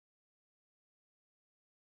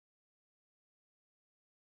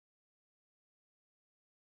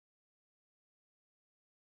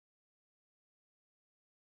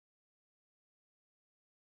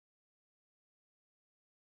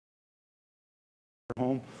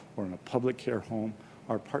 Home or in a public care home,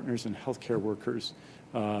 our partners and healthcare workers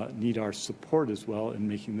need our support as well in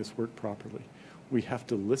making this work properly. We have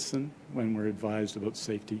to listen when we're advised about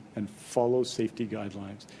safety and follow safety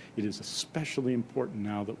guidelines. It is especially important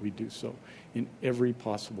now that we do so in every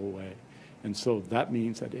possible way. And so that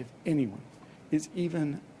means that if anyone is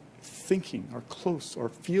even thinking or close or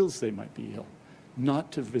feels they might be ill,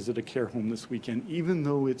 not to visit a care home this weekend, even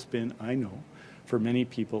though it's been, I know, for many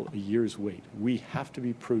people, a year's wait. We have to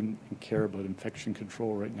be prudent and care about infection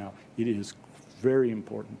control right now. It is very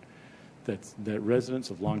important that residents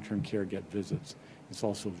of long-term care get visits. It's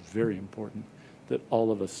also very important that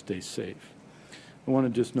all of us stay safe. I want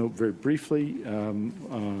to just note very briefly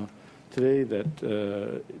today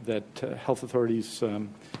that health authorities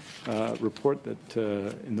report that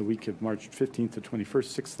in the week of March 15th to 21st,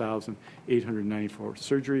 6,894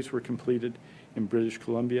 surgeries were completed in British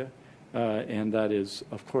Columbia, and that is,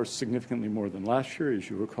 of course, significantly more than last year. As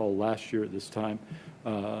you recall, last year at this time,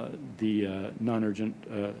 the non-urgent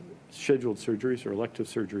scheduled surgeries or elective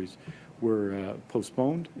surgeries were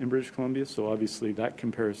postponed in British Columbia, so obviously that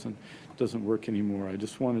comparison doesn't work anymore. I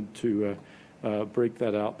just wanted to break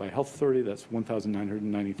that out by health authority. That's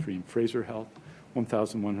 1,993 in Fraser Health,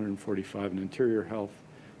 1,145 in Interior Health,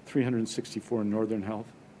 364 in Northern Health,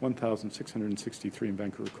 1,663 in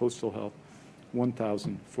Vancouver Coastal Health,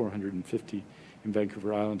 1,450 in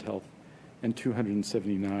Vancouver Island Health, and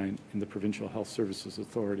 279 in the Provincial Health Services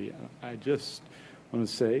Authority. I just want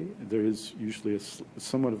to say there is usually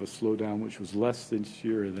somewhat of a slowdown, which was less this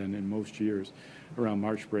year than in most years around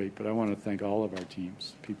March break, but I want to thank all of our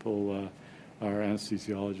teams, people, our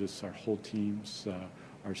anesthesiologists, our whole teams,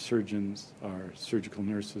 our surgeons, our surgical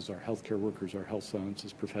nurses, our healthcare workers, our health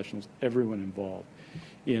sciences professionals, everyone involved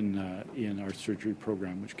in our surgery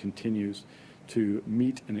program, which continues to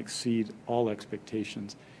meet and exceed all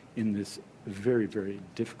expectations in this very, very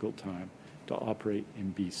difficult time to operate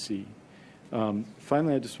in BC.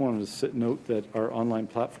 Finally, I just wanted to note that our online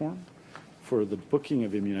platform for the booking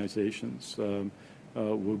of immunizations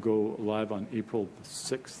will go live on April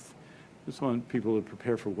 6th. Just want people to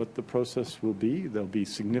prepare for what the process will be. There'll be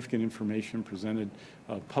significant information presented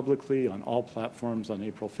publicly on all platforms on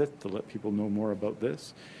April 5th to let people know more about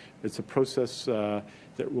this. It's a process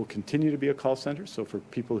that will continue to be a call center. So for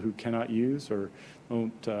people who cannot use or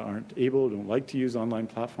aren't able, don't like to use online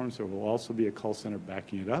platforms, there will also be a call center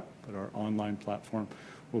backing it up, but our online platform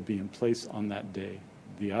will be in place on that day.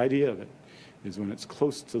 The idea of it is when it's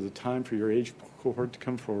close to the time for your age cohort to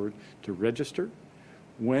come forward to register.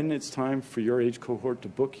 When it's time for your age cohort to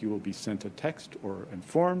book, you will be sent a text or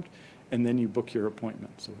informed, and then you book your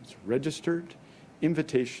appointment. So it's registered,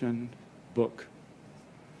 invitation, book.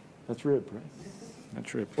 That's RIB, right?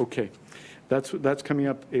 That's RIB. Okay. That's coming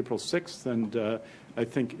up April 6th, and I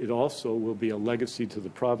think it also will be a legacy to the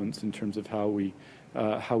province in terms of how we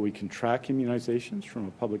can track immunizations from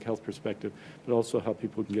a public health perspective, but also how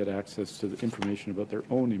people can get access to the information about their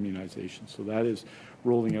own immunizations. So that is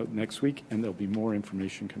rolling out next week, and there'll be more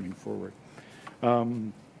information coming forward.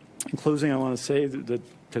 In closing, I want to say that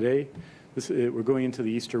today, we're going into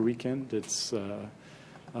the Easter weekend. It's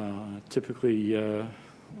typically,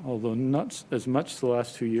 although not as much the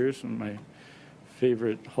last 2 years, my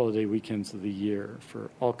favorite holiday weekends of the year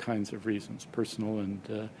for all kinds of reasons, personal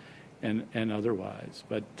and otherwise.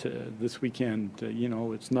 But this weekend,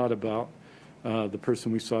 it's not about the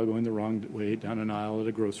person we saw going the wrong way down an aisle at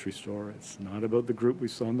a grocery store. It's not about the group we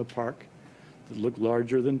saw in the park that looked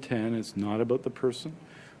larger than 10. It's not about the person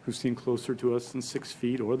who seemed closer to us than 6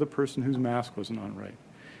 feet or the person whose mask wasn't on right.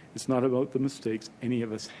 It's not about the mistakes any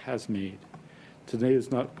of us has made. Today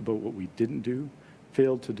is not about what we didn't do,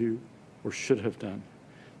 failed to do, or should have done.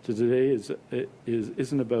 Today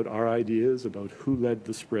isn't about our ideas about who led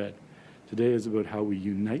the spread. Today is about how we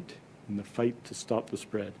unite in the fight to stop the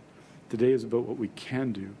spread. Today is about what we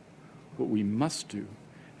can do, what we must do,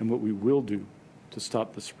 and what we will do to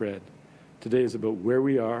stop the spread. Today is about where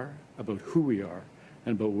we are, about who we are,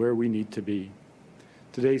 and about where we need to be.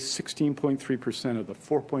 Today, 16.3% of the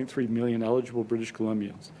 4.3 million eligible British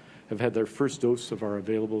Columbians have had their first dose of our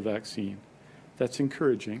available vaccine. That's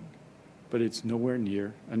encouraging, but it's nowhere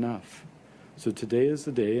near enough. So today is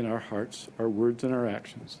the day in our hearts, our words, and our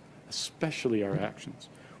actions, especially our actions,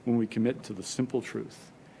 when we commit to the simple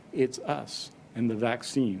truth. It's us and the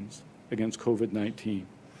vaccines against COVID-19.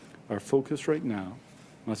 Our focus right now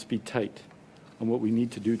must be tight on what we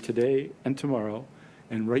need to do today and tomorrow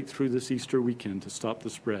and right through this Easter weekend to stop the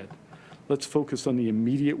spread. Let's focus on the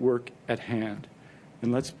immediate work at hand,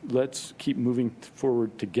 and let's keep moving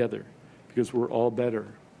forward together, because we're all better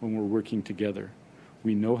when we're working together.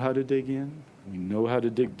 We know how to dig in, we know how to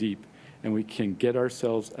dig deep, and we can get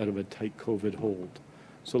ourselves out of a tight COVID hold.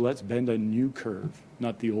 So let's bend a new curve,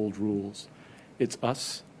 not the old rules. It's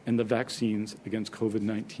us and the vaccines against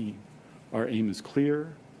COVID-19. Our aim is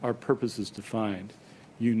clear, our purpose is defined.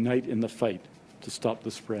 Unite in the fight to stop the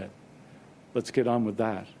spread. Let's get on with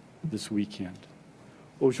that this weekend.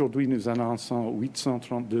 Aujourd'hui, nous annonçons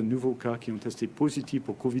 832 nouveaux cas qui ont testé positifs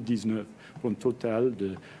pour COVID-19 pour un total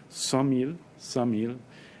de 100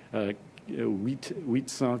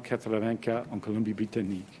 880 cas en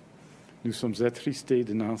Colombie-Britannique. Nous sommes attristés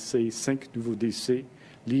d'annoncer 5 nouveaux décès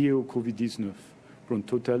liés au COVID-19 pour un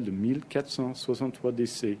total de 1463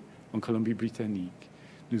 décès en Colombie-Britannique.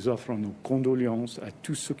 Nous offrons nos condoléances à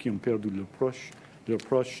tous ceux qui ont perdu leurs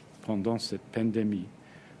proches pendant cette pandémie.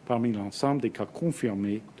 Parmi l'ensemble des cas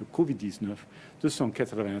confirmés de COVID-19,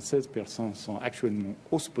 296 personnes sont actuellement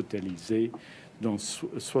hospitalisées, dont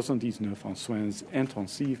 79 en soins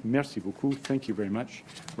intensifs. Merci beaucoup. Thank you very much.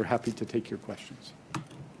 We're happy to take your questions.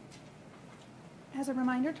 As a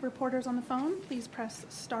reminder to reporters on the phone, please press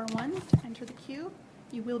 *1 to enter the queue.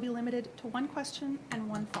 You will be limited to one question and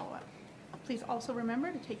one follow-up. Please also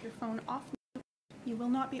remember to take your phone off mute. You will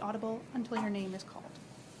not be audible until your name is called.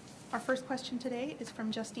 Our first question today is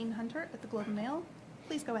from Justine Hunter at the Globe and Mail.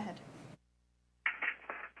 Please go ahead.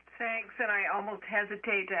 Thanks, and I almost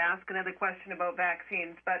hesitate to ask another question about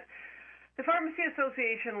vaccines, but the Pharmacy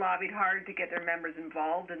Association lobbied hard to get their members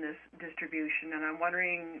involved in this distribution, and I'm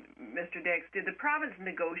wondering, Mr. Dix, did the province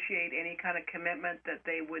negotiate any kind of commitment that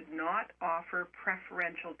they would not offer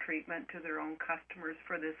preferential treatment to their own customers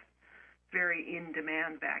for this very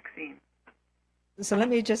in-demand vaccine? So let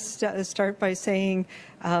me just start by saying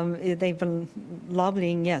they've been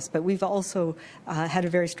lobbying, yes, but we've also had a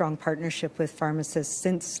very strong partnership with pharmacists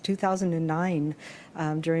since 2009,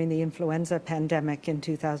 during the influenza pandemic in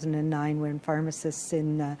 2009, when pharmacists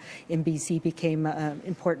in BC became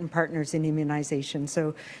important partners in immunization.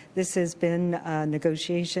 So this has been a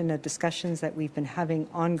negotiation, discussions that we've been having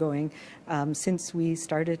ongoing since we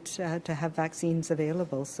started to have vaccines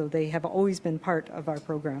available. So they have always been part of our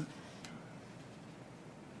program.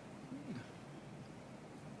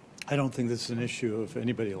 I don't think this is an issue of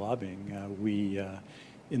anybody lobbying.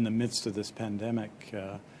 In the midst of this pandemic,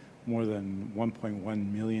 more than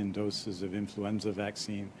 1.1 million doses of influenza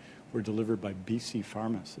vaccine were delivered by BC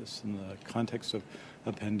pharmacists. In the context of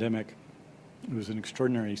a pandemic, it was an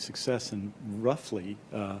extraordinary success, and roughly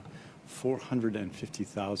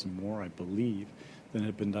 450,000 more, I believe, than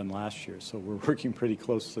had been done last year. So we're working pretty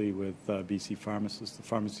closely with BC pharmacists. The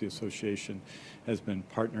Pharmacy Association has been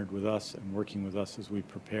partnered with us and working with us as we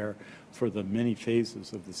prepare for the many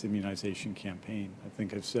phases of this immunization campaign. I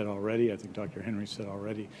think I've said already, I think Dr. Henry said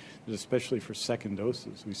already, that especially for second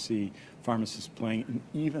doses, we see pharmacists playing an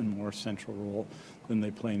even more central role than they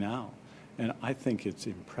play now. And I think it's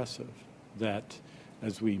impressive that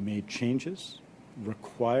as we made changes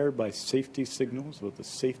required by safety signals about the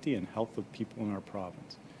safety and health of people in our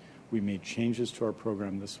province, we made changes to our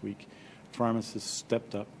program this week. Pharmacists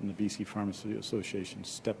stepped up, and the BC Pharmacy Association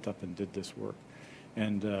stepped up and did this work.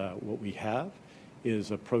 And what we have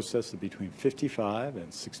is a process of between 55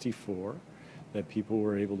 and 64 that people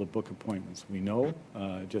were able to book appointments. We know,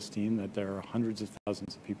 Justine, that there are hundreds of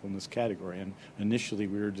thousands of people in this category, and initially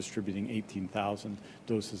we were distributing 18,000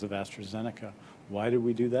 doses of AstraZeneca. Why did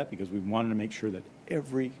we do that? Because we wanted to make sure that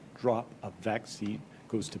every drop of vaccine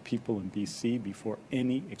goes to people in BC before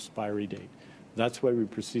any expiry date. That's why we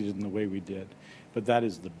proceeded in the way we did. But that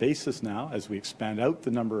is the basis now as we expand out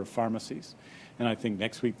the number of pharmacies, and I think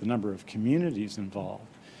next week the number of communities involved.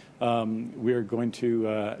 We are going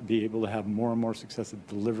to be able to have more and more success at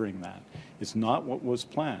delivering that. It's not what was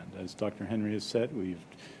planned. As Dr. Henry has said, we've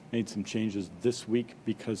made some changes this week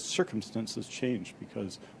because circumstances changed,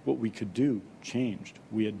 because what we could do changed.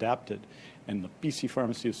 We adapted, and the BC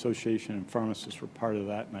Pharmacy Association and pharmacists were part of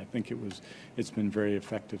that, and I think it's been very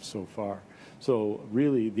effective so far. So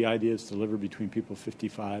really the idea is to deliver between people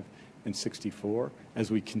 55 and 64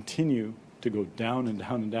 as we continue to go down and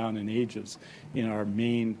down and down in ages in our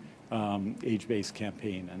main age-based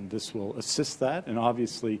campaign, and this will assist that and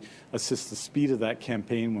obviously assist the speed of that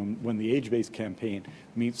campaign when the age-based campaign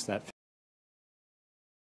meets that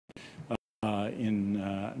in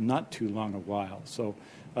not too long a while. So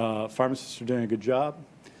pharmacists are doing a good job.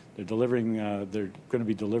 They're delivering. They're going to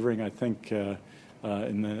be delivering, I think,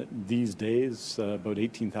 in these days about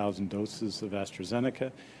 18,000 doses of AstraZeneca,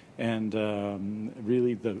 and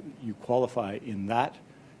really you qualify in that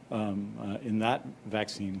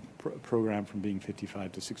vaccine program from being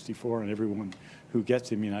 55 to 64, and everyone who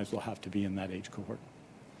gets immunized will have to be in that age cohort.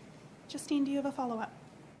 Justine, do you have a follow-up?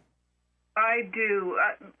 I do.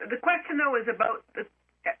 The question, though, is about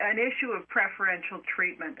an issue of preferential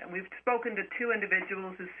treatment. And we've spoken to two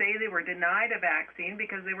individuals who say they were denied a vaccine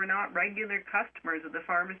because they were not regular customers of the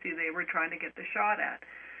pharmacy they were trying to get the shot at.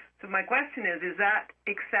 So my question is that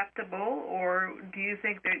acceptable, or do you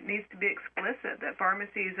think there needs to be explicit that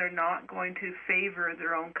pharmacies are not going to favor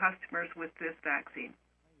their own customers with this vaccine?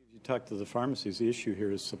 If you talk to the pharmacies, the issue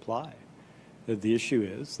here is supply. The issue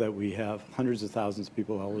is that we have hundreds of thousands of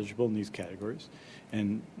people eligible in these categories,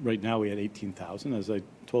 and right now we had 18,000. As I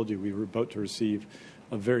told you, we were about to receive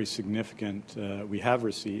a very significant, we have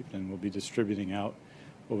received and will be distributing out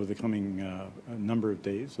over the coming number of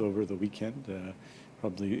days, over the weekend.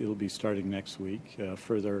 Probably it'll be starting next week,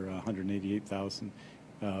 further 188,000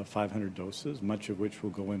 500 doses, much of which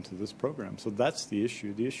will go into this program. So that's the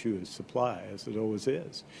issue. The issue is supply, as it always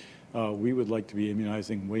is. We would like to be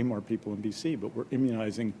immunizing way more people in BC, but we're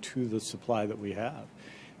immunizing to the supply that we have.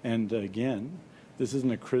 And again, this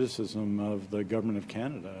isn't a criticism of the Government of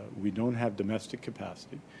Canada. We don't have domestic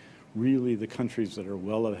capacity. Really, the countries that are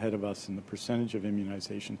well ahead of us in the percentage of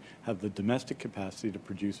immunization have the domestic capacity to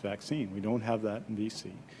produce vaccine. We don't have that in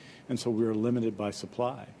BC. And so we're limited by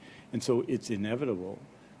supply. And so it's inevitable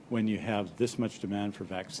when you have this much demand for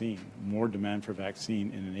vaccine, more demand for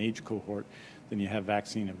vaccine in an age cohort than you have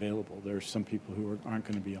vaccine available. There are some people who aren't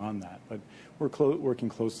going to be on that. But we're working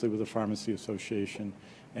closely with the Pharmacy Association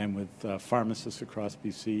and with pharmacists across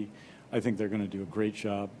BC. I think they're going to do a great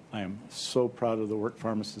job. I am so proud of the work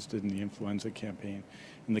pharmacists did in the influenza campaign.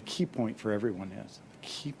 And the key point for everyone is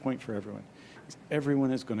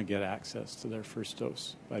everyone is going to get access to their first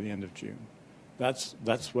dose by the end of June.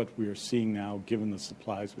 That's what we are seeing now, given the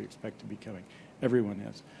supplies we expect to be coming. Everyone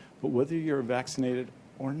is. But whether you're vaccinated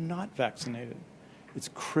or not vaccinated, it's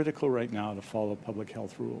critical right now to follow public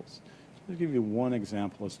health rules. I'll give you one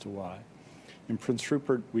example as to why. In Prince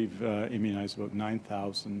Rupert, we've immunized about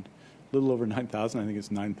 9,000, a little over 9,000, I think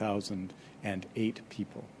it's 9,008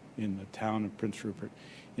 people in the town of Prince Rupert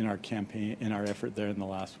in our campaign, in our effort there in the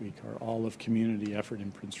last week, our all-of community effort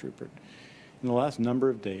in Prince Rupert. In the last number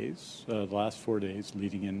of days, the last 4 days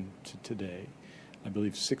leading into today, I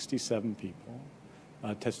believe 67 people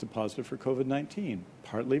tested positive for COVID-19,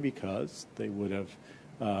 partly because they would have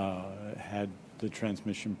had the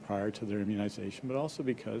transmission prior to their immunization, but also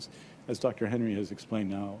because, as Dr. Henry has explained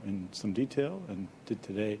now in some detail and did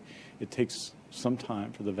today, it takes some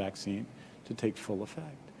time for the vaccine to take full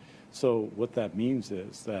effect. So what that means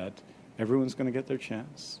is that everyone's going to get their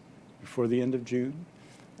chance before the end of June,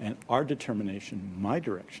 and our determination, my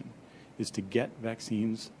direction, is to get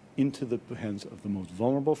vaccines into the hands of the most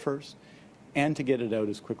vulnerable first and to get it out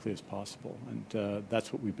as quickly as possible. And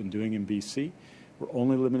that's what we've been doing in BC. We're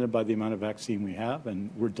only limited by the amount of vaccine we have, and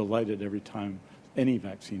we're delighted every time any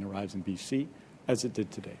vaccine arrives in BC, as it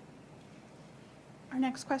did today. Our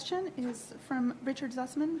next question is from Richard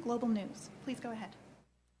Zussman, Global News. Please go ahead.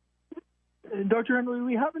 Dr. Henry,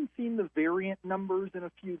 we haven't seen the variant numbers in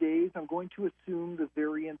a few days. I'm going to assume the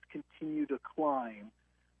variants continue to climb.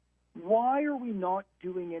 Why are we not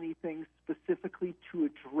doing anything specifically to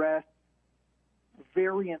address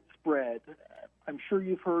variant spread? I'm sure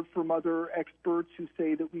you've heard from other experts who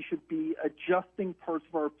say that we should be adjusting parts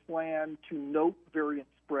of our plan to note variant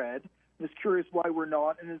spread. I'm just curious why we're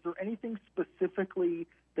not. And is there anything specifically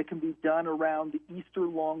that can be done around the Easter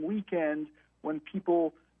long weekend when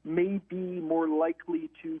people may be more likely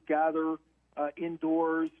to gather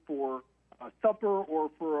indoors for supper or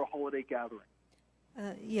for a holiday gathering?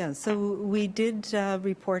 Yeah, so we did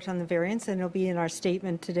report on the variants, and it'll be in our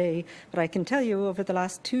statement today. But I can tell you over the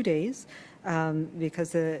last 2 days,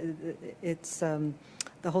 because it's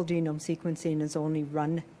the whole genome sequencing is only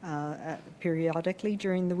run periodically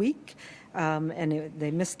during the week, and they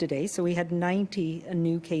missed a day. So we had 90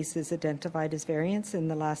 new cases identified as variants in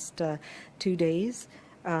the last 2 days.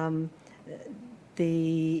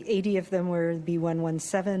 The 80 of them were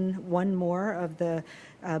B117, one more of the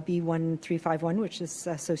B1351, which is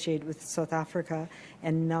associated with South Africa,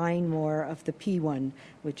 and 9 more of the P1,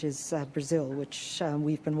 which is Brazil, which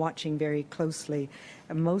we've been watching very closely.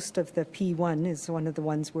 Most of the P1 is one of the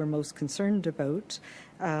ones we're most concerned about,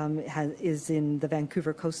 is in the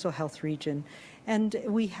Vancouver Coastal Health Region. And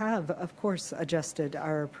we have, of course, adjusted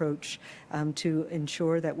our approach to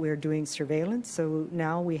ensure that we're doing surveillance. So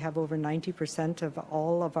now we have over 90% of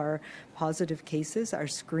all of our positive cases are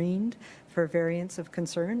screened for variants of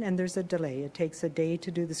concern, and there's a delay. It takes a day to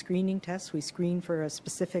do the screening test. We screen for a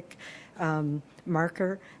specific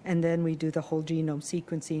marker, and then we do the whole genome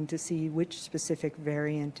sequencing to see which specific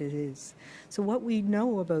variant it is. So what we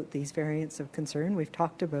know about these variants of concern, we've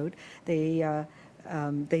talked about,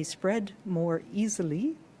 they spread more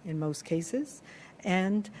easily in most cases,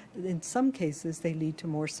 and in some cases they lead to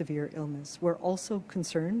more severe illness. We're also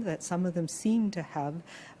concerned that some of them seem to have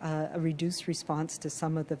a reduced response to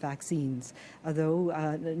some of the vaccines,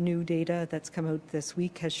 although new data that's come out this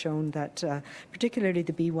week has shown that particularly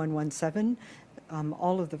the B117,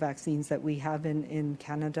 all of the vaccines that we have in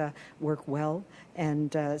Canada work well,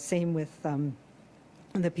 and same with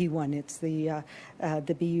the P1. It's the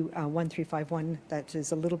B1351 that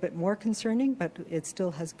is a little bit more concerning, but it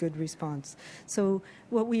still has good response. So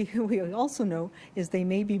what we also know is they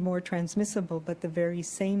may be more transmissible, but the very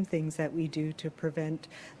same things that we do to prevent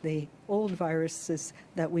the old viruses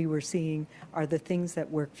that we were seeing are the things that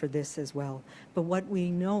work for this as well. But what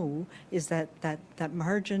we know is that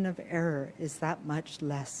margin of error is that much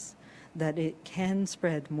less, that it can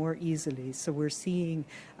spread more easily. So we're seeing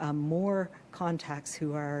more contacts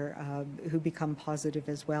who become positive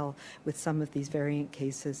as well with some of these variant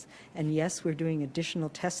cases. And yes, we're doing additional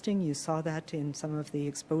testing. You saw that in some of the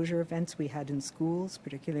exposure events we had in schools,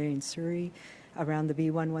 particularly in Surrey, around the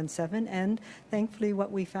B117, and thankfully what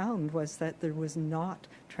we found was that there was not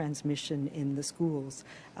transmission in the schools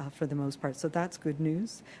for the most part. So that's good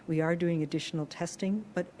news. We are doing additional testing,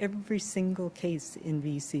 but every single case in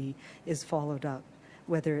BC is followed up,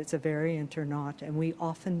 whether it's a variant or not, and we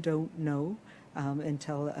often don't know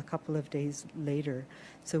until a couple of days later.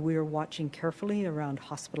 So we are watching carefully around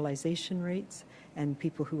hospitalization rates and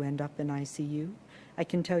people who end up in ICU. I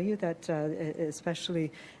can tell you that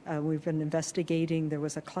especially we've been investigating, there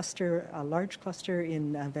was a large cluster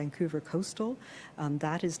in Vancouver Coastal.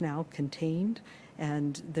 That is now contained,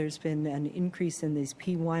 and there's been an increase in these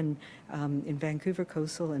P1 in Vancouver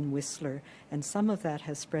Coastal and Whistler, and some of that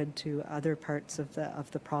has spread to other parts of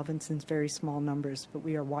the province in very small numbers, but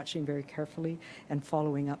we are watching very carefully and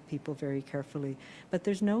following up people very carefully. But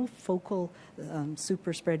there's no focal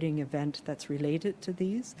super spreading event that's related to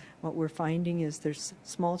these. What we're finding is there's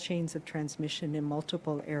small chains of transmission in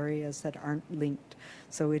multiple areas that aren't linked.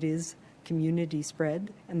 So it is community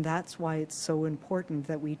spread, and that's why it's so important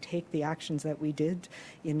that we take the actions that we did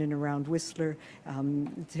in and around Whistler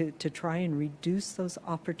to try and reduce those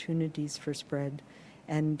opportunities for spread.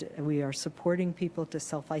 And we are supporting people to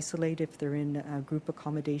self-isolate if they're in group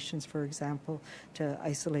accommodations, for example, to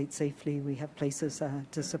isolate safely. We have places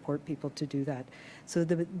to support people to do that. So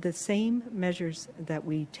the same measures that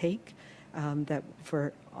we take that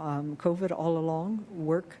for COVID all along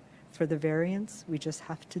work for the variants. We just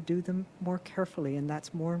have to do them more carefully, and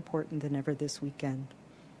that's more important than ever this weekend.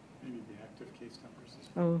 Maybe the active case numbers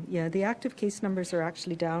as well. Oh, yeah, the active case numbers are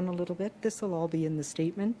actually down a little bit. This will all be in the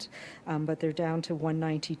statement, but they're down to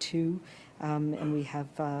 192, and we have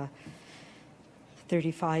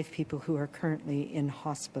 35 people who are currently in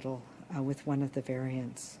hospital with one of the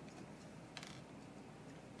variants.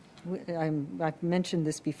 I've mentioned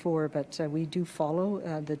this before, but we do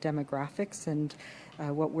follow the demographics, and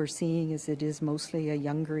what we're seeing is it is mostly a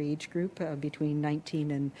younger age group between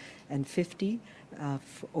 19 and 50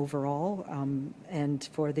 overall. And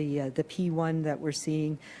for the P1 that we're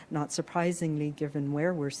seeing, not surprisingly, given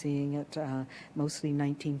where we're seeing it, mostly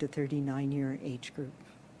 19 to 39-year age group.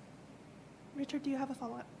 Richard, do you have a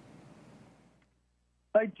follow-up?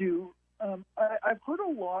 I do. I've heard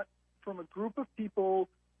a lot from a group of people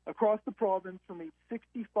across the province from age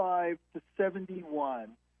 65 to 71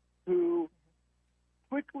 who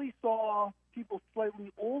quickly saw people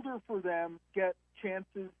slightly older for them get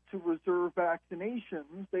chances to reserve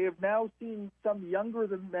vaccinations. They have now seen some younger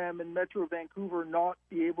than them in Metro Vancouver not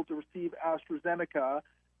be able to receive AstraZeneca.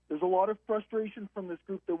 There's a lot of frustration from this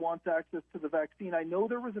group that wants access to the vaccine. I know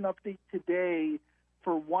there was an update today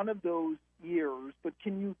for one of those years, but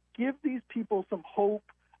can you give these people some hope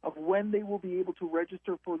of when they will be able to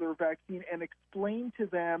register for their vaccine and explain to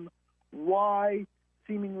them why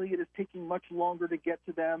seemingly it is taking much longer to get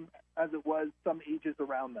to them as it was some ages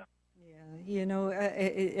around them? Yeah, you know,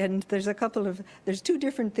 and there's two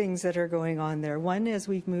different things that are going on there. One, as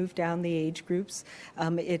we've moved down the age groups,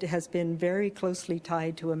 it has been very closely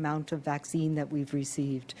tied to amount of vaccine that we've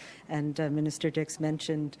received. And Minister Dix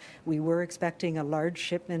mentioned we were expecting a large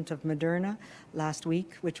shipment of Moderna last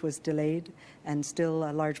week, which was delayed, and still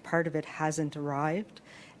a large part of it hasn't arrived.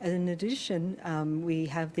 In addition, we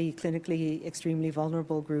have the clinically extremely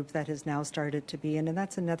vulnerable group that has now started to be in, and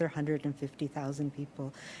that's another 150,000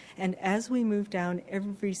 people. And as we move down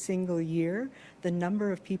every single year, the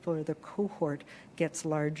number of people or the cohort gets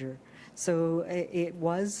larger. So it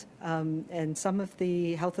was, and some of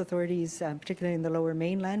the health authorities, particularly in the Lower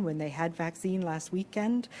Mainland, when they had vaccine last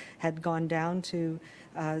weekend, had gone down to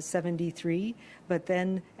 73. But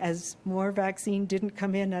then as more vaccine didn't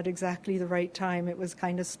come in at exactly the right time, it was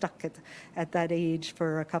kind of stuck at that age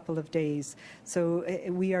for a couple of days. So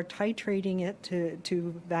we are titrating it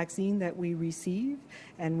to vaccine that we receive,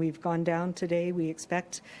 and we've gone down today. We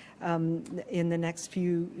expect in the next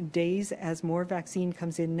few days, as more vaccine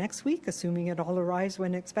comes in next week, assuming it all arrives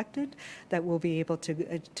when expected, that we'll be able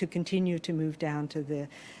to continue to move down to the,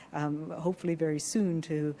 hopefully very soon,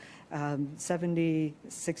 to 70,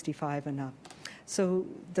 65 and up. So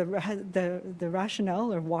the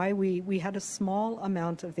rationale, or why we had a small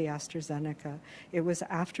amount of the AstraZeneca, it was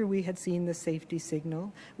after we had seen the safety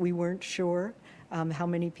signal. We weren't sure how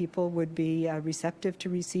many people would be receptive to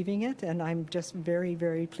receiving it, and I'm just very,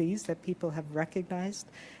 very pleased that people have recognized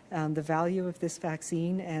the value of this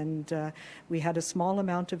vaccine, and we had a small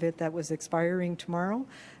amount of it that was expiring tomorrow,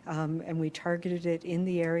 and we targeted it in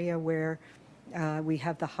the area where we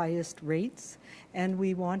have the highest rates, and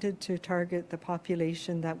we wanted to target the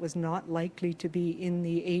population that was not likely to be in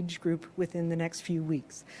the age group within the next few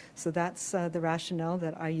weeks. So that's the rationale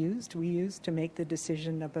that we used to make the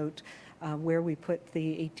decision about where we put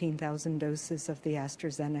the 18,000 doses of the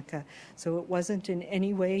AstraZeneca. So it wasn't in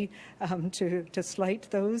any way to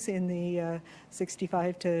slight those in the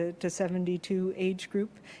 65 to 72 age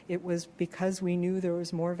group. It was because we knew there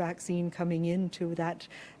was more vaccine coming into that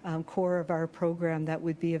core of our program that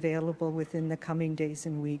would be available within the coming days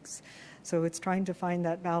and weeks. So it's trying to find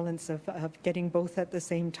that balance of getting both at the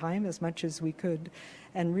same time as much as we could.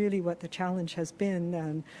 And really what the challenge has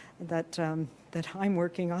been that I'm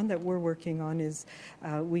working on, that we're working on, is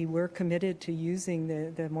we were committed to using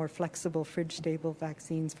the more flexible fridge-stable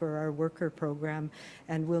vaccines for our worker program,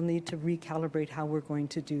 and we'll need to recalibrate how we're going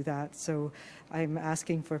to do that. So I'm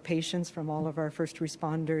asking for patience from all of our first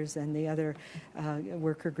responders and the other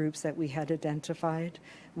worker groups that we had identified.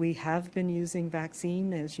 We have been using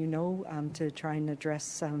vaccine, as you know, to try and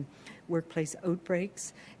address workplace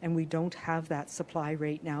outbreaks, and we don't have that supply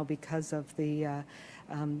right now because of the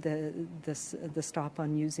stop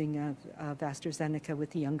on using of AstraZeneca with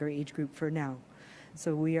the younger age group for now.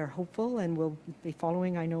 So we are hopeful, and we'll be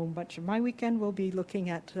following. I know much of my weekend will be looking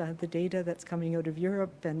at the data that's coming out of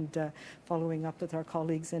Europe and following up with our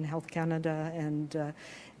colleagues in Health Canada,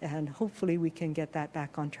 and hopefully we can get that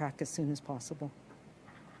back on track as soon as possible.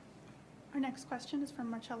 Our next question is from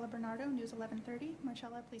Marcella Bernardo, News 1130.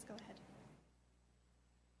 Marcella, please go ahead.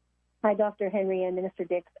 Hi, Dr. Henry and Minister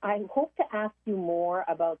Dix. I hope to ask you more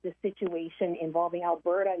about the situation involving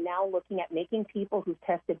Alberta now looking at making people who've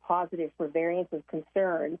tested positive for variants of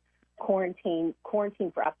concern quarantine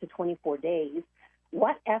for up to 24 days.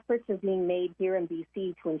 What efforts are being made here in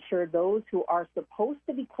BC to ensure those who are supposed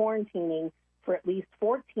to be quarantining for at least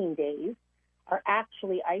 14 days are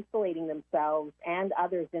actually isolating themselves and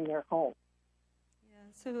others in their homes?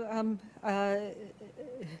 So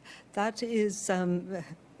that is,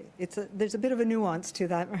 there's a bit of a nuance to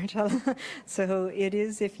that, Marcella. So it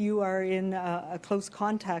is if you are in a close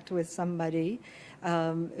contact with somebody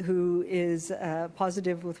who is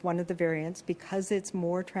positive with one of the variants, because it's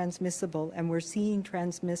more transmissible, and we're seeing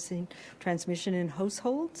transmission in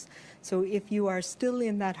households. So if you are still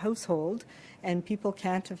in that household and people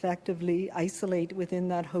can't effectively isolate within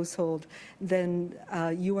that household, then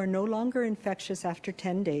you are no longer infectious after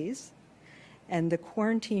 10 days. And the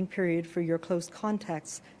quarantine period for your close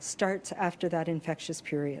contacts starts after that infectious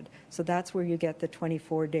period. So that's where you get the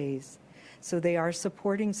 24 days. So they are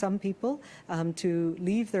supporting some people to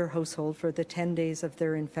leave their household for the 10 days of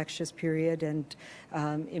their infectious period and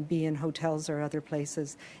be in hotels or other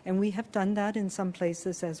places. And we have done that in some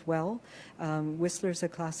places as well. Whistler's a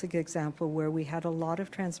classic example where we had a lot of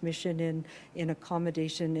transmission in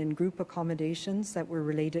accommodation, in group accommodations that were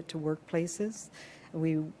related to workplaces.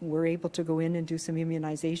 We were able to go in and do some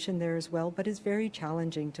immunization there as well, but it's very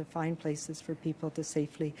challenging to find places for people to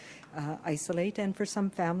safely isolate. And for some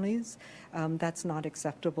families, that's not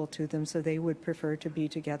acceptable to them, so they would prefer to be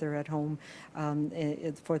together at home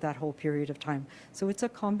for that whole period of time. So it's a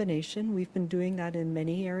combination. We've been doing that in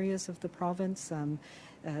many areas of the province.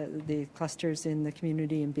 The clusters in the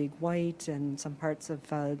community in Big White and some parts of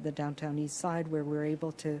the downtown east side where we're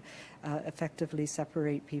able to effectively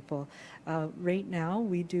separate people. Right now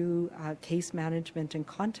we do case management and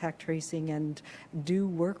contact tracing and do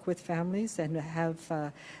work with families and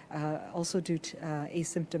have also do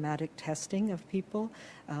asymptomatic testing of people,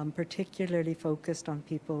 particularly focused on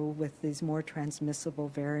people with these more transmissible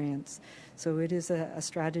variants. So it is a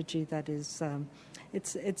strategy that is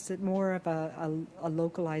it's more of a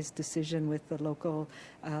localized decision with the local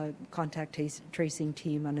contact tracing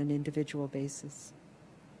team on an individual basis.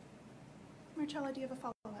 Marcella, do you have a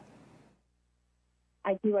follow-up?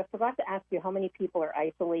 I do. I forgot to ask you how many people are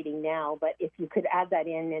isolating now, but if you could add that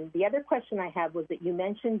in. And the other question I had was that you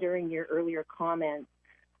mentioned during your earlier comments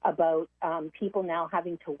about people now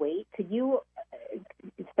having to wait. Could you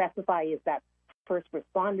specify, is that first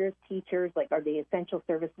responders, teachers, like are they essential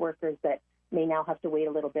service workers that may now have to wait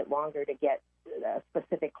a little bit longer to get a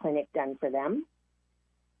specific clinic done for them?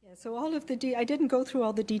 Yeah, so all of I didn't go through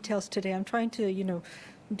all the details today. I'm trying to,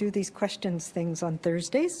 do these questions things on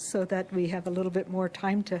Thursdays so that we have a little bit more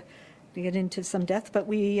time to get into some depth,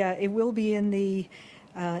 but it will be in the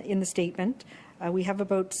statement. We have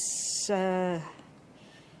about currently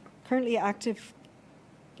active.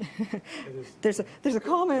 There's a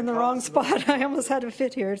comma in the wrong spot. I almost had a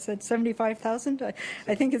fit here. It said 75,000.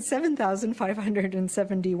 I think it's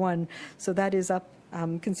 7,571. So that is up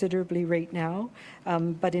considerably right now.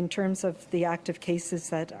 But in terms of the active cases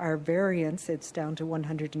that are variants, it's down to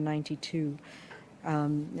 192.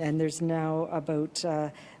 And there's now about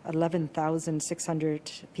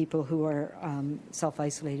 11,600 people who are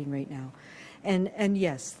self-isolating right now. And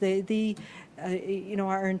yes,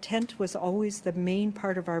 our intent was always, the main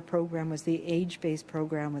part of our program was the age-based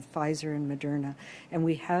program with Pfizer and Moderna. And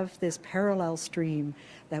we have this parallel stream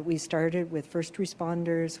that we started with first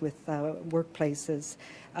responders, with workplaces,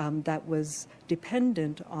 that was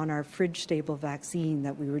dependent on our fridge-stable vaccine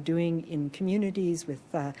that we were doing in communities with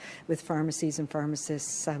pharmacies and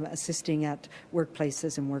pharmacists assisting at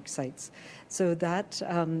workplaces and work sites. So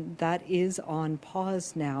that is on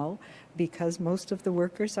pause now, because most of the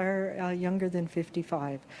workers are younger than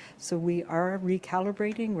 55. So we are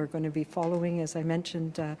recalibrating. We're going to be following, as I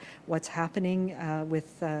mentioned, what's happening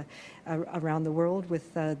around the world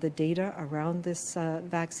with the data around this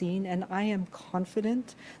vaccine. And I am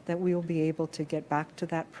confident that we will be able to get back to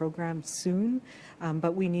that program soon.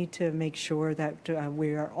 But we need to make sure that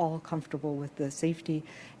we are all comfortable with the safety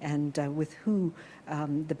and with who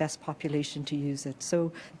the best population to use it.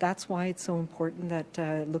 So that's why it's so important that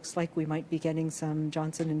it looks like we might be getting some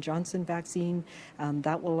Johnson & Johnson vaccine.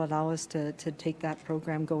 That will allow us to take that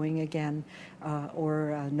program going again,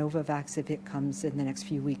 or Novavax if it comes in the next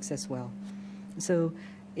few weeks as well. So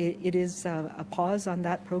it is a pause on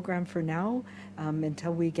that program for now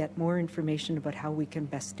until we get more information about how we can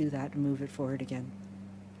best do that and move it forward again.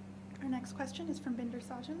 Our next question is from Binder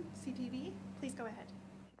Sajan, CTV. Please go ahead.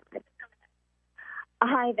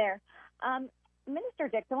 Hi there. Minister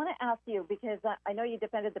Dix, I want to ask you, because I know you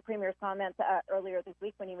defended the Premier's comments earlier this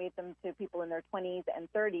week when he made them to people in their 20s and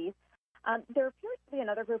 30s. There appears to be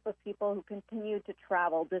another group of people who continue to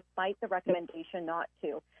travel despite the recommendation not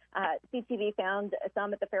to. CTV found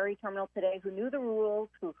some at the ferry terminal today who knew the rules,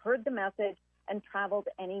 who heard the message, and traveled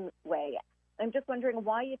anyway. I'm just wondering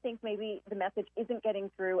why you think maybe the message isn't getting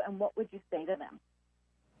through, and what would you say to them?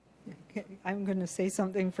 I'm going to say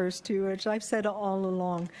something first, too, which I've said all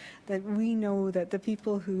along, that we know that the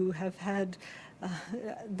people who have had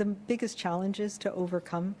the biggest challenges to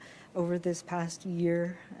overcome over this past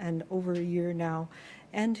year and over a year now,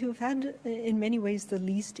 and who've had, in many ways, the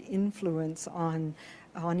least influence on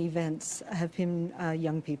events have been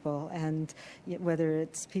young people, and whether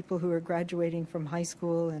it's people who are graduating from high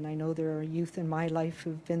school, and I know there are youth in my life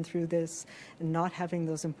who've been through this, and not having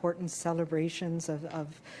those important celebrations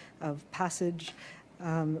of passage,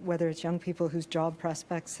 whether it's young people whose job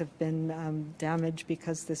prospects have been damaged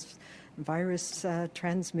because this virus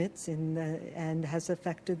transmits and has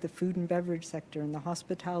affected the food and beverage sector and the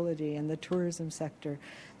hospitality and the tourism sector.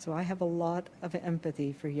 So I have a lot of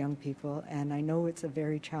empathy for young people, and I know it's a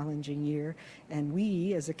very challenging year, and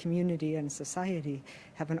we as a community and society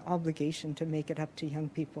have an obligation to make it up to young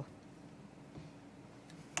people.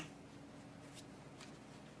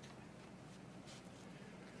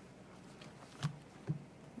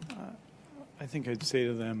 I think I'd say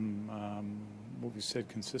to them what we said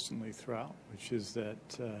consistently throughout, which is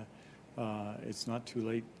that it's not too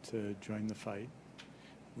late to join the fight,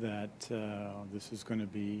 that this is going to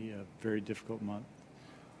be a very difficult month.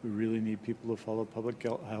 We really need people to follow public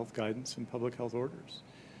health guidance and public health orders.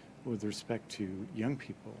 With respect to young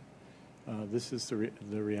people, this is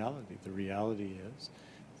the reality. The reality is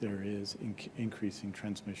there is increasing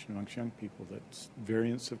transmission amongst young people. That's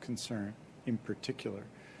variants of concern, in particular.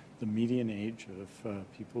 The median age of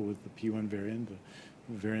people with the P1 variant, the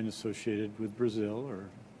variant associated with Brazil or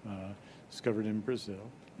discovered in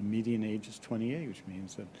Brazil, the median age is 28, which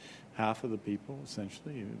means that half of the people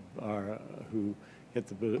essentially who get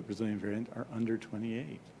the Brazilian variant are under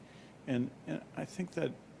 28. And I think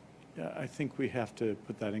we have to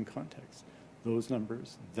put that in context. Those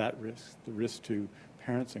numbers, that risk, the risk to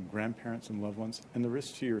parents and grandparents and loved ones, and the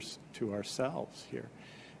risk to ourselves here.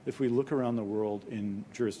 If we look around the world in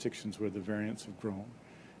jurisdictions where the variants have grown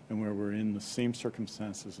and where we're in the same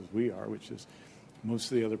circumstances as we are, which is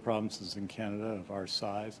most of the other provinces in Canada of our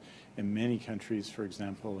size, and many countries, for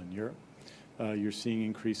example, in Europe, you're seeing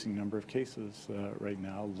increasing number of cases right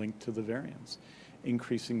now linked to the variants.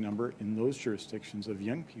 Increasing number in those jurisdictions of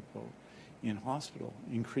young people in hospital,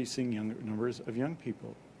 increasing numbers of young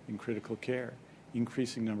people in critical care,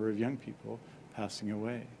 increasing number of young people passing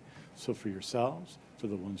away. So for yourselves, for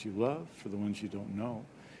the ones you love, for the ones you don't know,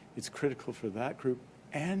 it's critical for that group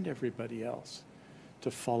and everybody else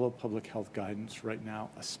to follow public health guidance right now,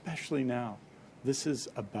 especially now. This is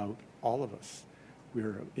about all of us.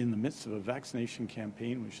 We're in the midst of a vaccination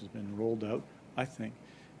campaign which has been rolled out, I think,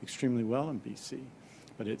 extremely well in BC.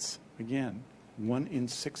 But it's, again, 1 in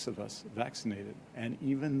 6 of us vaccinated, and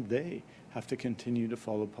even they have to continue to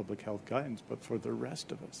follow public health guidance. But for the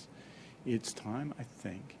rest of us, it's time, I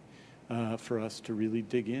think, for us to really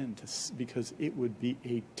dig in, because it would be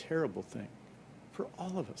a terrible thing for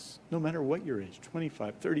all of us, no matter what your age,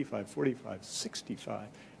 25, 35, 45, 65,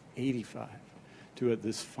 85, to at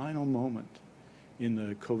this final moment in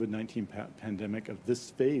the COVID-19 pandemic, of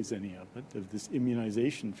this phase, any of it, of this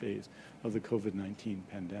immunization phase of the COVID-19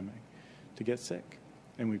 pandemic, to get sick.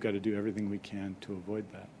 And we've got to do everything we can to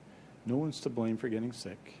avoid that. No one's to blame for getting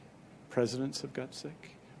sick. Presidents have got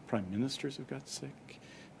sick. Prime ministers have got sick.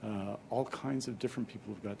 All kinds of different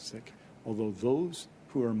people have got sick. Although those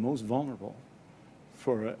who are most vulnerable,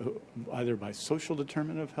 for either by social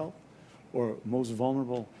determinant of health or most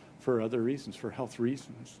vulnerable for other reasons, for health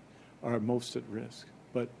reasons, are most at risk.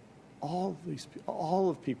 But all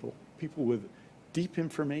of people with deep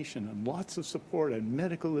information and lots of support and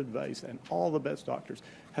medical advice and all the best doctors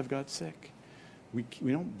have got sick. We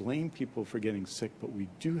don't blame people for getting sick, but we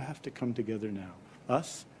do have to come together now,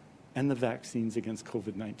 us and the vaccines against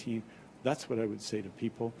COVID-19. That's what I would say to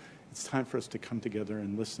people. It's time for us to come together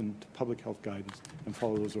and listen to public health guidance and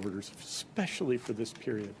follow those orders, especially for this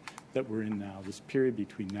period that we're in now, this period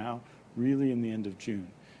between now, really in the end of June,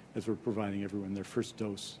 as we're providing everyone their first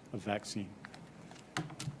dose of vaccine.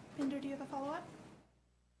 Binder, do you have a follow-up?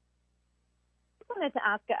 I wanted to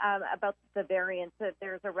ask about the variants.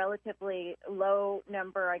 There's a relatively low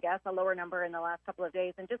number, I guess, a lower number in the last couple of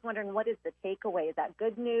days, and just wondering, what is the takeaway? Is that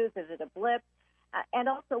good news? Is it a blip? And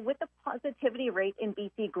also, with the positivity rate in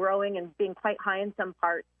BC growing and being quite high in some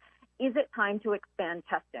parts, is it time to expand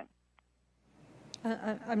testing?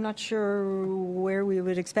 I'm not sure where we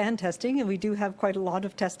would expand testing, and we do have quite a lot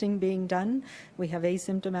of testing being done. We have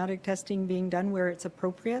asymptomatic testing being done where it's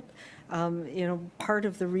appropriate. Part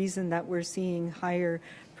of the reason that we're seeing higher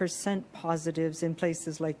percent positives in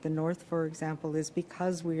places like the North, for example, is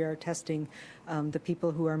because we are testing the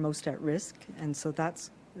people who are most at risk, and so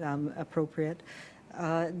that's appropriate.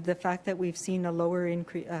 The fact that we've seen a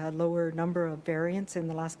lower number of variants in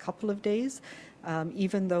the last couple of days,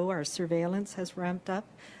 even though our surveillance has ramped up,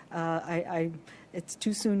 it's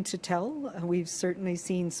too soon to tell. We've certainly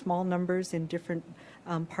seen small numbers in different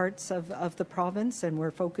parts of the province, and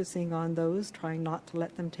we're focusing on those, trying not to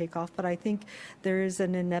let them take off. But I think there is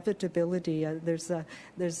an inevitability. There's a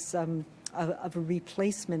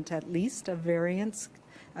replacement, at least, of variants,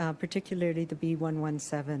 particularly the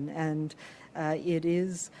B117, and it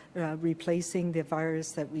is replacing the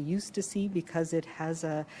virus that we used to see because it has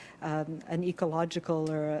an ecological,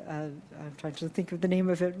 or I'm trying to think of the name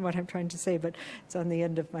of it and what I'm trying to say, but it's on the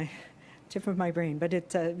end of my tip of my brain, but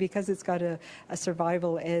because it's got a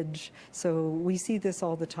survival edge. So we see this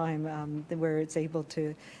all the time, where it's able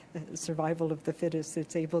to, survival of the fittest,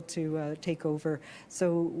 it's able to take over.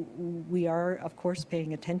 So we are, of course,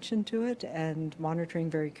 paying attention to it and monitoring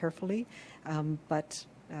very carefully, but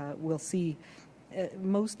we'll see.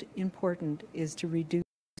 Most important is to reduce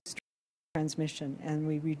transmission, and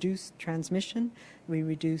we reduce transmission, we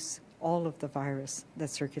reduce all of the virus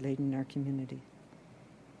that's circulating in our community.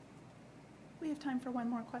 We have time for one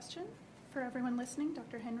more question. For everyone listening,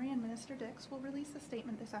 Dr. Henry and Minister Dix will release a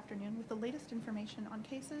statement this afternoon with the latest information on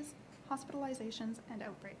cases, hospitalizations, and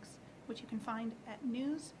outbreaks, which you can find at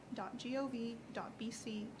news.gov.bc.ca.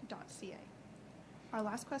 Our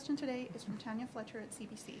last question today is from Tanya Fletcher at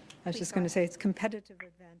CBC. I was just going to say it's competitive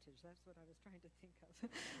advantage. That's what I was trying to think of.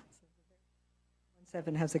 So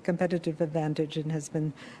 17 has a competitive advantage and has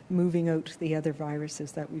been moving out the other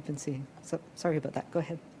viruses that we've been seeing. So sorry about that. Go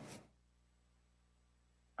ahead.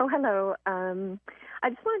 Oh, hello. I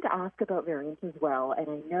just wanted to ask about variants as well. And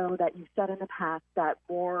I know that you've said in the past that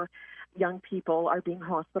more young people are being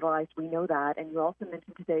hospitalized. We know that. And you also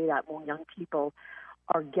mentioned today that more young people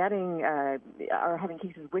are having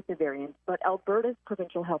cases with the variants. But Alberta's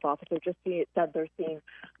provincial health officer just said they're seeing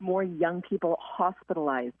more young people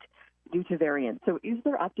hospitalized due to variants. So is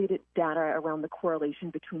there updated data around the correlation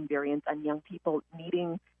between variants and young people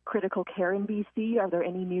needing critical care in BC? Are there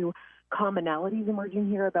any new commonalities emerging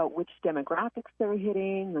here about which demographics they're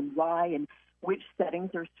hitting and why, and which settings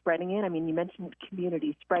they're spreading in? I mean, you mentioned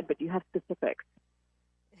community spread, but do you have specifics?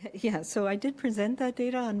 Yeah, so I did present that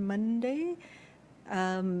data on Monday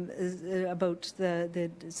about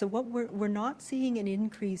so what we're not seeing an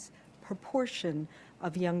increase proportion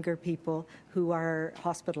of younger people who are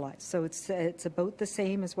hospitalized. So it's about the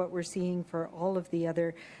same as what we're seeing for all of the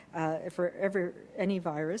other, any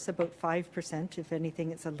virus, about 5%. If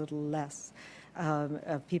anything, it's a little less.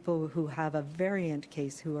 Of people who have a variant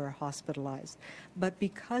case who are hospitalized. But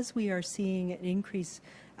because we are seeing an increase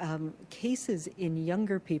cases in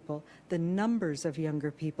younger people, the numbers of younger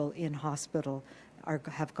people in hospital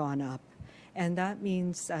have gone up. And that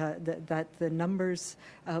means that the numbers,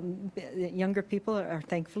 younger people are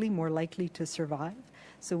thankfully more likely to survive.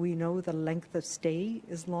 So we know the length of stay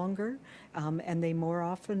is longer, and they more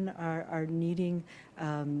often are needing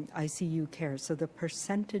ICU care. So the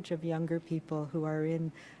percentage of younger people who are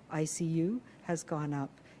in ICU has gone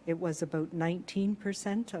up. It was about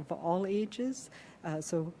 19% of all ages.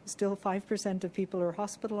 So still 5% of people are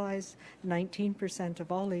hospitalized, 19%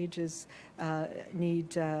 of all ages need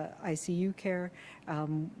ICU care.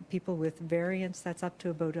 People with variants, that's up to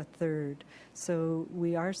about a third. So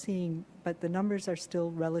we are seeing, but the numbers are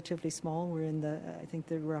still relatively small. We're in I think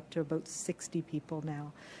that we're up to about 60 people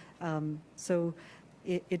now. So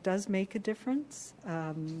it does make a difference.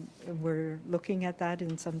 We're looking at that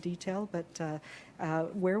in some detail, but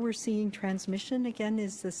where we're seeing transmission, again,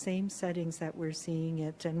 is the same settings that we're seeing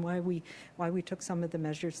it, and why we took some of the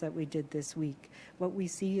measures that we did this week. What we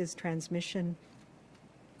see is transmission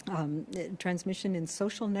in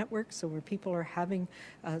social networks, so where people are having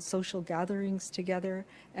social gatherings together,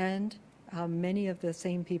 and many of the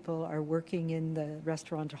same people are working in the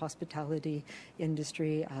restaurant or hospitality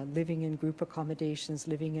industry, living in group accommodations,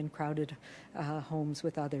 living in crowded homes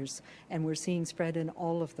with others. And we're seeing spread in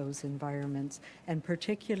all of those environments. And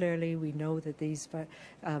particularly, we know that these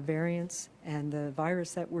variants and the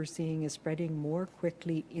virus that we're seeing is spreading more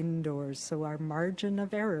quickly indoors. So our margin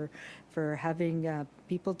of error for having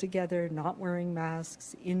people together, not wearing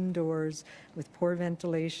masks, indoors, with poor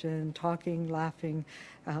ventilation, talking, laughing.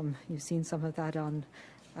 You've seen some of that on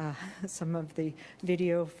some of the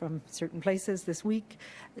video from certain places this week.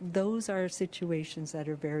 Those are situations that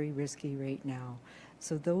are very risky right now.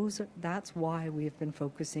 So that's why we have been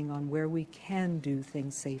focusing on where we can do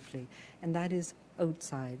things safely, and that is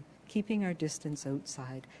outside. Keeping our distance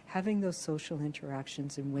outside, having those social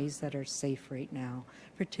interactions in ways that are safe right now,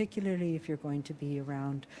 particularly if you're going to be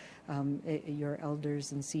around your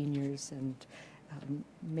elders and seniors, and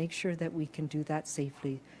make sure that we can do that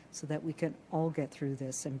safely so that we can all get through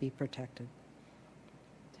this and be protected.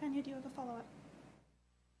 Tanya, do you have a follow-up?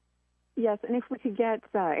 Yes, and if we could get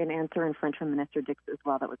an answer in French from Minister Dix as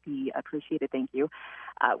well, that would be appreciated. Thank you.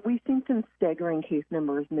 We've seen some staggering case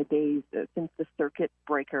numbers in the days since the circuit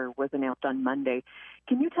breaker was announced on Monday.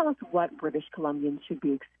 Can you tell us what British Columbians should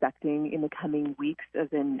be expecting in the coming weeks, as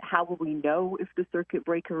in how will we know if the circuit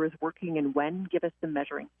breaker is working and when? Give us the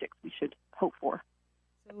measuring sticks we should hope for.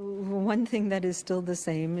 So one thing that is still the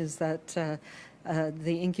same is that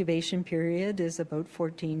the incubation period is about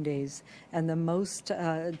 14 days, and the most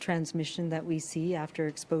transmission that we see after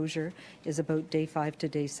exposure is about day 5 to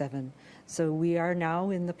day 7. So we are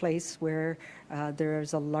now in the place where there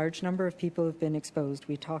is a large number of people who have been exposed.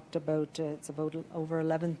 We talked about it's about over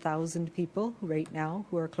 11,000 people right now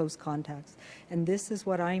who are close contacts. And this is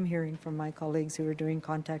what I'm hearing from my colleagues who are doing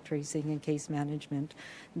contact tracing and case management,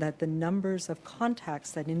 that the numbers of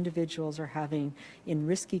contacts that individuals are having in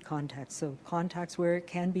risky contacts, so contacts where it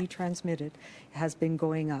can be transmitted, has been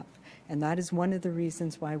going up. And that is one of the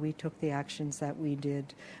reasons why we took the actions that we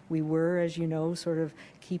did. We were, as you know, sort of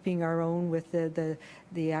keeping our own with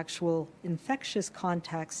the actual infectious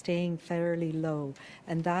contacts staying fairly low.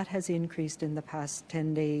 And that has increased in the past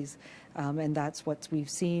 10 days. And that's what we've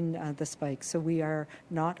seen, the spike. So we are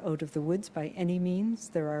not out of the woods by any means.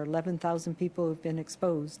 There are 11,000 people who have been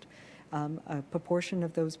exposed. A proportion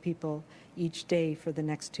of those people each day for the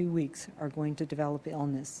next 2 weeks are going to develop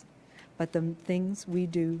illness. But the things we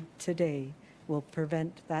do today will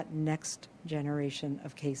prevent that next generation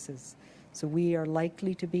of cases. So we are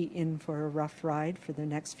likely to be in for a rough ride for the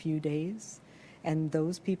next few days. And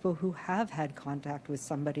those people who have had contact with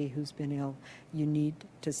somebody who's been ill, you need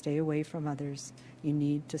to stay away from others. You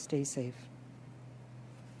need to stay safe.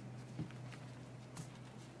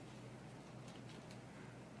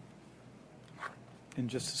 And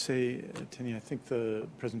just to say, Tanya, I think the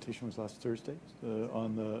presentation was last Thursday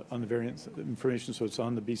on the variants information. So it's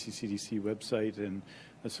on the BC CDC website and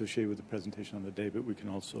associated with the presentation on the day. But we can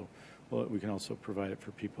also provide it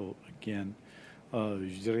for people again.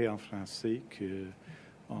 Je dirais en français que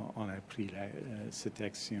on a pris cette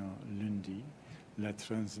action lundi. La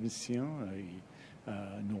transmission,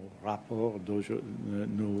 nos rapports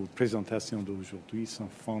nos présentations d'aujourd'hui sont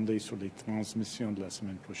fondées sur les transmissions de la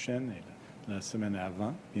semaine prochaine et la semaine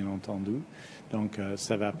avant, bien entendu. Donc,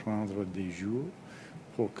 ça va prendre des jours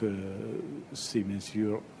pour que ces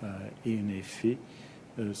mesures aient un effet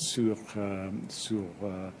sur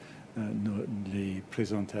les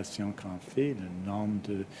présentations qu'on fait, le nombre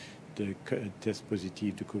de tests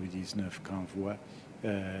positifs de COVID-19 qu'on voit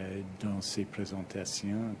dans ces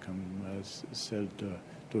présentations, comme celle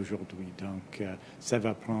d'aujourd'hui. Donc, ça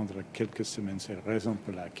va prendre quelques semaines. C'est la raison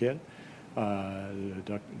pour laquelle le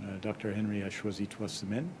Dr. Henry a choisi 3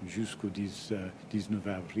 semaines jusqu'au 19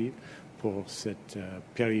 avril pour cette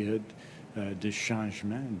période de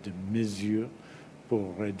changement, de mesures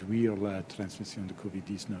pour réduire la transmission de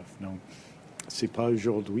COVID-19. Donc, ce n'est pas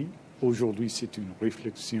aujourd'hui. Aujourd'hui, c'est une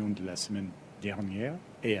réflexion de la semaine dernière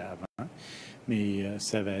et avant, mais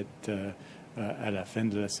ça va être à la fin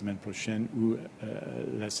de la semaine prochaine ou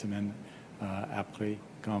la semaine après,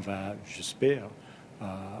 quand on va, j'espère,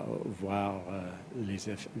 voir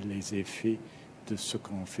les effets de ce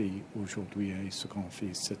qu'on fait aujourd'hui et ce qu'on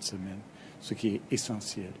fait cette semaine. Ce qui est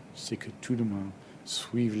essentiel, c'est que tout le monde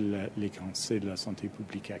suive les conseils de la santé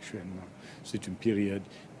publique actuellement. C'est une période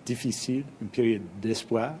difficile, une période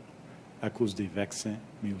d'espoir à cause des vaccins,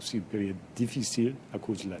 mais aussi une période difficile à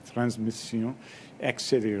cause de la transmission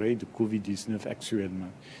accélérée de COVID-19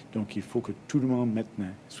 actuellement. Donc, il faut que tout le monde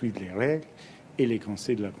maintenant suive les règles et les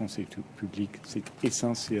conseils de la santé publique. C'est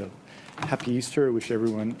essentiel. Happy Easter. I wish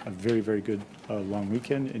everyone a very, very good long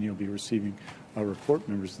weekend, and you'll be receiving a report,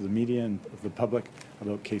 members of the media and of the public,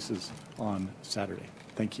 about cases on Saturday.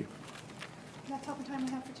 Thank you. That's all the time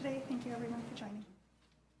we have for today. Thank you, everyone, for joining.